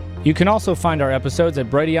 You can also find our episodes at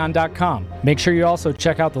Brighteon.com. Make sure you also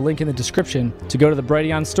check out the link in the description to go to the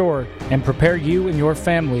Brighteon store and prepare you and your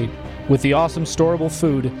family with the awesome storable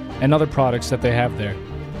food and other products that they have there.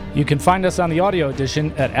 You can find us on the audio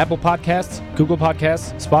edition at Apple Podcasts, Google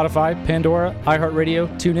Podcasts, Spotify, Pandora, iHeartRadio,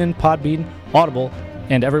 TuneIn, Podbean, Audible,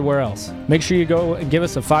 and everywhere else. Make sure you go and give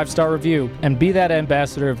us a 5-star review and be that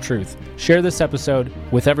ambassador of truth. Share this episode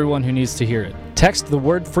with everyone who needs to hear it. Text the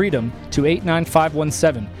word freedom to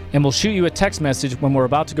 89517 and we'll shoot you a text message when we're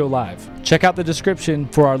about to go live. Check out the description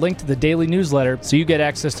for our link to the daily newsletter so you get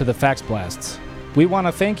access to the fax blasts. We want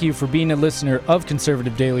to thank you for being a listener of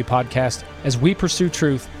Conservative Daily Podcast as we pursue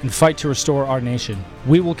truth and fight to restore our nation.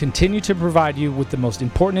 We will continue to provide you with the most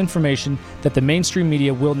important information that the mainstream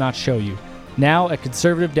media will not show you. Now at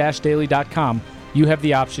conservative-daily.com, you have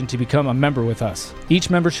the option to become a member with us. Each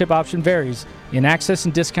membership option varies in access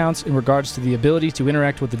and discounts in regards to the ability to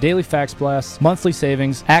interact with the daily fax blasts, monthly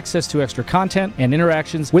savings, access to extra content, and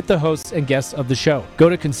interactions with the hosts and guests of the show. Go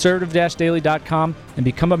to conservative-daily.com and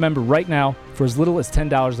become a member right now for as little as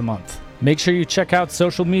 $10 a month. Make sure you check out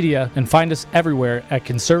social media and find us everywhere at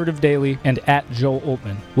Conservative Daily and at Joel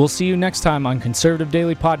Oltmann. We'll see you next time on Conservative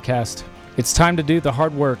Daily Podcast. It's time to do the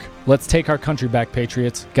hard work. Let's take our country back,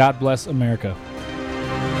 Patriots. God bless America.